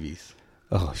 more babies.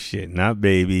 Oh shit, not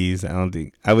babies.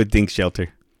 I would think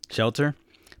shelter. Shelter?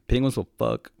 Penguins will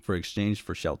fuck for exchange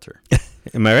for shelter.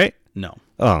 Am I right? No.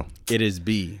 Oh. It is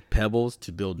B, pebbles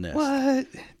to build nest. What?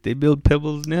 They build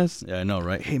pebbles nests? Yeah, I know,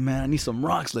 right? Hey, man, I need some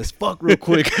rocks. Let's fuck real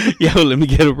quick. Yo, let me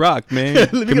get a rock, man.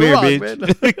 Let me Come get a here, rock,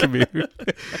 bitch. man. Come here.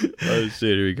 Oh,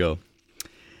 shit, here we go.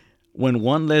 When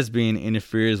one lesbian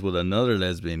interferes with another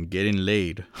lesbian getting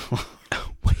laid.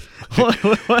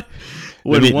 What?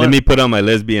 Let me put on my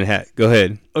lesbian hat. Go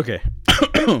ahead. Okay.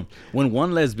 When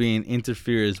one lesbian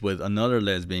interferes with another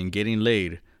lesbian getting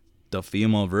laid, the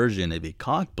female version of a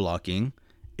cock blocking,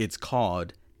 it's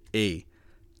called a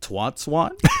twat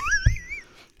swat.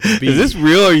 B, Is this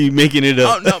real or are you making it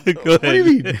up? Oh, no. Go What do ahead.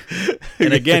 you mean?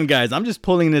 And again, guys, I'm just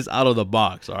pulling this out of the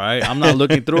box, all right? I'm not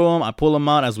looking through them. I pull them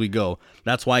out as we go.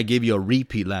 That's why I gave you a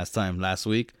repeat last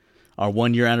week, our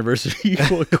 1-year anniversary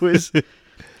quiz.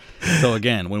 So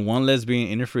again, when one lesbian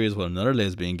interferes with another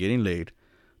lesbian getting laid,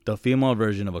 the female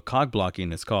version of a cock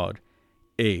blocking is called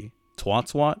A, twat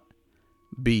swat,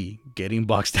 B, getting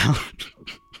boxed down,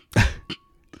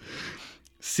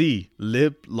 C,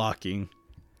 lip locking,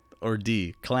 or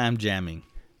D, clam jamming.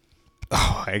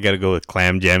 Oh, I gotta go with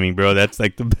clam jamming, bro. That's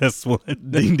like the best one.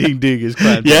 Ding, ding, ding is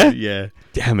clam Yeah? jamming. Yeah.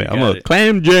 Damn it, I'm Got gonna it.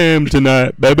 clam jam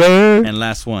tonight, baby. And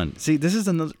last one. See, this is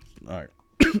another. All right.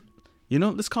 You know,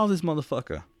 let's call this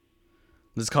motherfucker.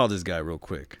 Let's call this guy real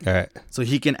quick. All right. So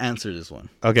he can answer this one.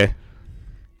 Okay.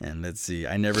 And let's see.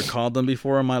 I never called them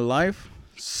before in my life.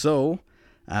 So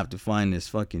I have to find this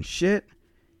fucking shit.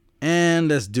 And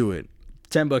let's do it.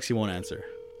 $10 he won't answer.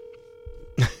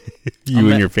 You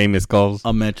and your famous calls.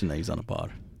 I'll mention that he's on a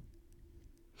pod.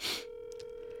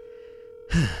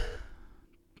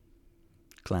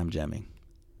 Clam jamming.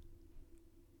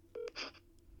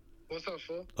 What's up,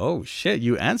 fool? Oh shit,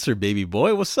 you answered, baby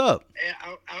boy. What's up? Hey,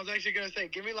 I was actually gonna say,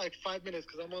 give me like 5 minutes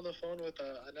because I'm on the phone with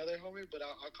another homie, but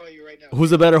I'll call you right now. Who's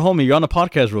the better homie? You're on the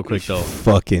podcast real quick though.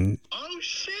 Fucking. Oh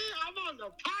shit, I'm on the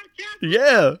podcast.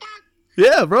 Yeah. Fuck.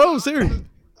 Yeah, bro, serious.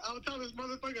 I'll tell this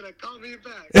motherfucker to call me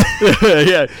back.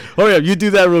 Yeah. Oh yeah, you do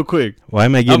that real quick. Why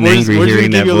am I getting We're just angry gonna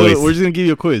hearing give that you a voice? little- we're just gonna give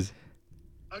you a quiz.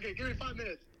 Okay, give me 5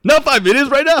 minutes. No, 5 minutes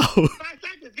right now. 5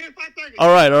 seconds. Give me 5 seconds. All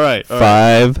right.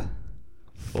 5,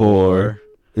 4.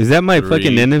 Is that my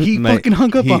fucking nemesis? He fucking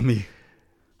hung up on me.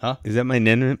 Is that my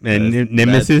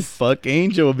nemesis? That's fuck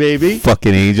Angel, baby.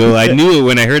 Fucking Angel. I knew it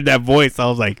when I heard that voice. I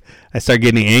was like, I started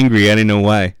getting angry. I didn't know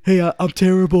why. Hey, I'm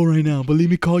terrible right now, but let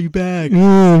me call you back.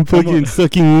 I'm fucking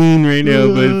sucking lean right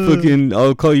now, but fucking,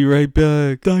 I'll call you right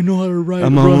back. I know how to write.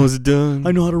 I'm almost done.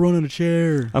 I know how to run in a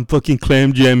chair. I'm fucking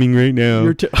clam jamming right now.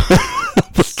 You're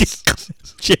fucking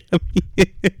jamming.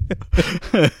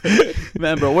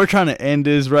 Man, bro, we're trying to end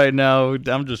this right now.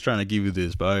 I'm just trying to give you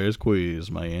this bias quiz,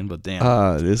 man. But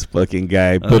damn, This fucking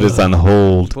guy put us on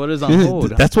hold. Put us on hold.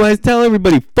 That's why I tell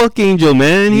everybody, fuck Angel,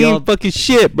 man. He The ain't fucking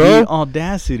shit, bro. The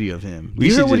audacity of him. We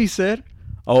You heard should what he just- said?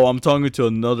 Oh, I'm talking to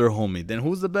another homie. Then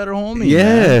who's the better homie?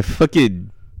 Yeah, fucking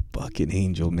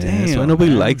Angel, man. That's why Damn, nobody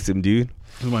man. likes him, dude.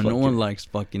 That's why no one likes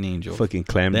fucking Angel. Fucking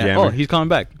clam Yeah. jammer. Oh, he's coming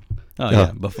back. Oh,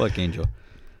 yeah, but fuck Angel.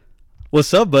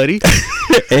 What's up, buddy?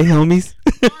 Hey, homies.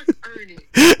 Fuck Ernie.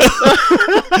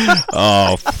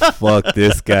 Oh, fuck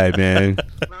this guy, man. No,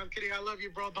 I'm kidding. I love you,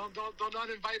 bro. Don't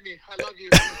invite me. I love you.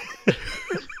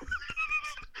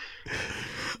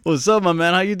 What's up, my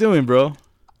man? How you doing, bro?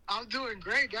 I'm doing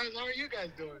great, guys. How are you guys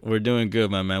doing? We're doing good,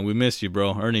 my man. We miss you,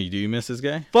 bro. Ernie, do you miss this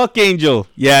guy? Fuck Angel.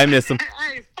 Yeah, I miss him.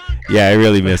 Hey, fuck. Yeah, I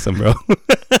really miss him, bro.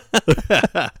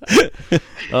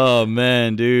 Oh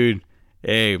man, dude.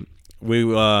 Hey, we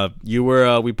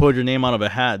pulled your name out of a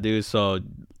hat, dude. So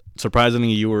surprisingly,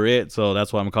 you were it. So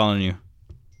that's why I'm calling you.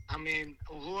 I mean,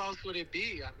 who else would it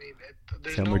be? I mean,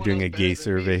 there's Tell no we're one doing else a gay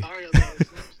better than me. survey. Sorry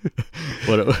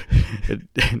about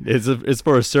this. It's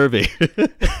for a survey.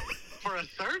 For a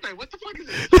survey? What the fuck is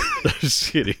a survey?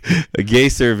 Just kidding. A gay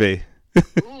survey.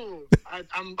 Ooh,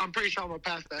 I'm pretty sure I'm gonna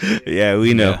pass that. Yeah,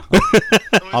 we know.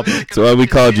 So why we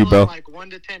called you, bro. Like 1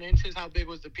 to 10 inches, how big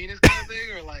was the penis kind of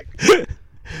thing, or like?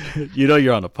 You know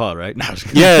you're on a pod, right? No, I'm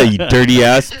just Yeah, you dirty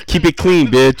ass. Keep it clean,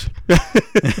 bitch.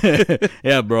 kidding.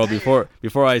 Yeah, bro. Before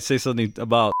I say something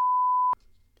about,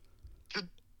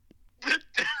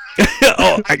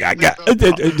 Oh, I got.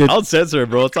 I'll censor it,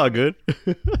 bro. It's all good.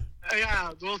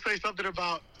 Yeah, we'll say something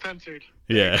about censored.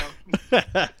 Yeah.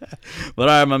 But all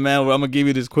right, my man. I'm gonna give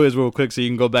you this quiz real quick so you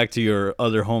can go back to your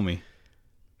other homie.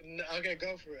 Okay,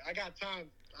 go for it. I got time.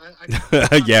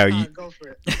 Yeah, go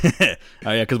for it.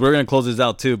 Oh yeah, because we're gonna close this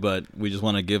out too, but we just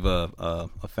want to give a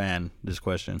fan this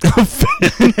question.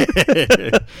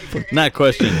 Not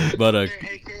question, but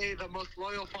AKA the most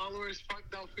loyal followers. Fuck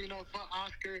Delfino. Fuck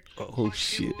Oscar. Oh, fuck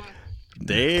shit. Killua.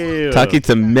 damn. talking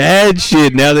some mad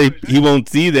shit. Now he won't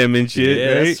see them and shit,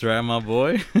 Yeah, right? that's right, my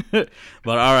boy.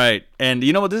 But all right, and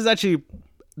you know what? This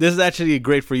is actually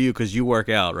great for you because you work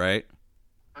out, right?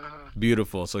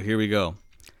 Beautiful. So here we go.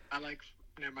 I like.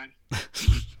 Never mind.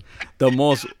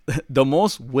 The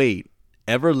most weight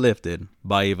ever lifted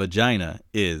by a vagina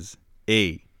is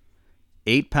A,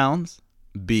 8 pounds,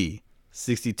 B,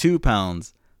 62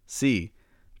 pounds, C,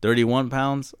 31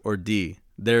 pounds, or D,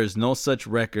 there is no such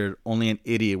record. Only an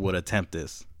idiot would attempt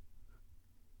this.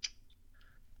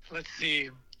 Let's see.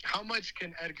 How much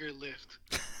can Edgar lift?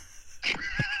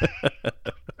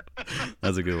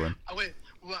 That's a good one. Oh, wait.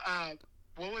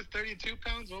 What was 32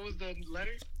 pounds? What was the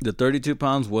letter? The 32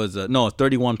 pounds was,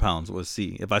 31 pounds was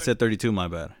C. If I said 32, my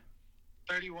bad.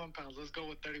 31 pounds. Let's go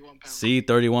with 31 pounds. C,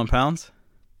 31 pounds?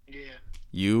 Yeah.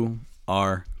 You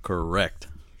are correct.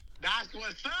 That's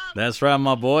what's up. That's right,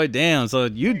 my boy. Damn. So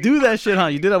you do that shit, huh?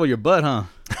 You do that with your butt, huh?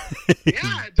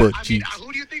 Yeah. Butt I mean, cheeks.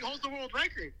 who do you think holds the world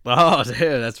record? Oh,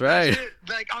 yeah, that's right.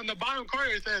 Like on the bottom corner,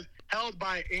 it says held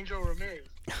by Angel Ramirez.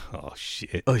 Oh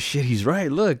shit. Oh, shit, he's right.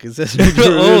 Look, it says.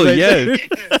 Oh, right yeah. there.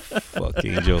 Fuck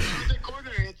Angel. On the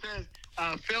corner, it says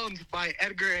filmed by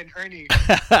Edgar and Ernie.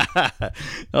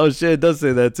 Oh, shit, it does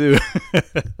say that, too.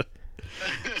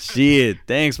 Shit.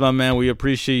 Thanks, my man. We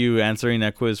appreciate you answering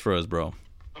that quiz for us, bro.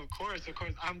 Of course.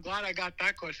 I'm glad I got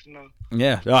that question though.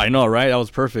 Yeah, I know, right? That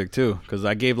was perfect too, because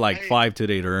I gave like Hey. 5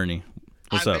 today to Ernie.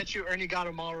 What's I up? bet you Ernie got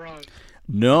them all wrong.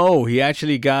 No, he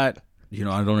actually got. I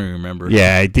don't even remember.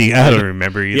 Yeah, I don't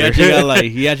remember either.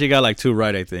 He actually got like 2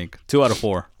 right. I think 2 out of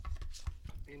 4.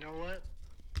 You know what?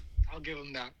 I'll give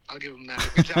him that.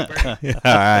 Good job, Ernie.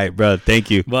 All right, bro. Thank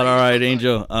you. But all right,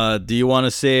 Angel. Do you want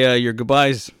to say your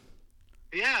goodbyes?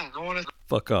 Yeah, I want to.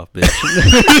 Fuck off, bitch.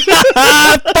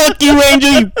 Fuck you,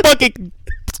 Angel. You fucking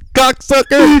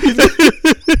cocksucker.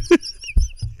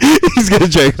 He's gonna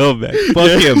try to come back.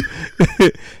 Fuck him.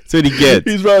 That's what he gets.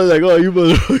 He's probably like, "Oh, you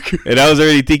motherfucker." And I was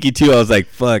already thinking too. I was like,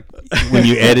 "Fuck." When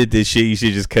you edit this shit, you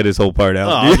should just cut his whole part out.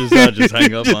 I'll just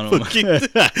hang up on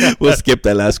him. We'll skip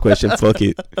that last question. Fuck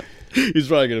it. He's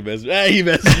probably gonna message. Hey, he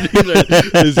messaged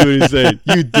me. This is what he said.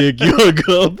 You dick. You hung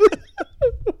up.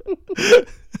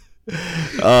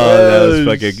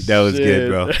 That was good,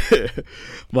 bro.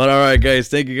 But all right, guys,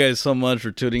 thank you guys so much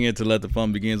for tuning in to Let the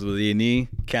Fun Begins with E&E.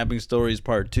 Camping Stories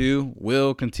Part 2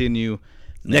 will continue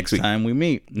next week. time we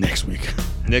meet. Next week.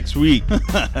 Next week.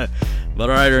 But all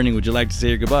right, Ernie, would you like to say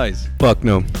your goodbyes? Fuck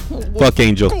no. Fuck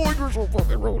Angel.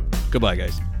 Goodbye,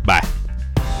 guys.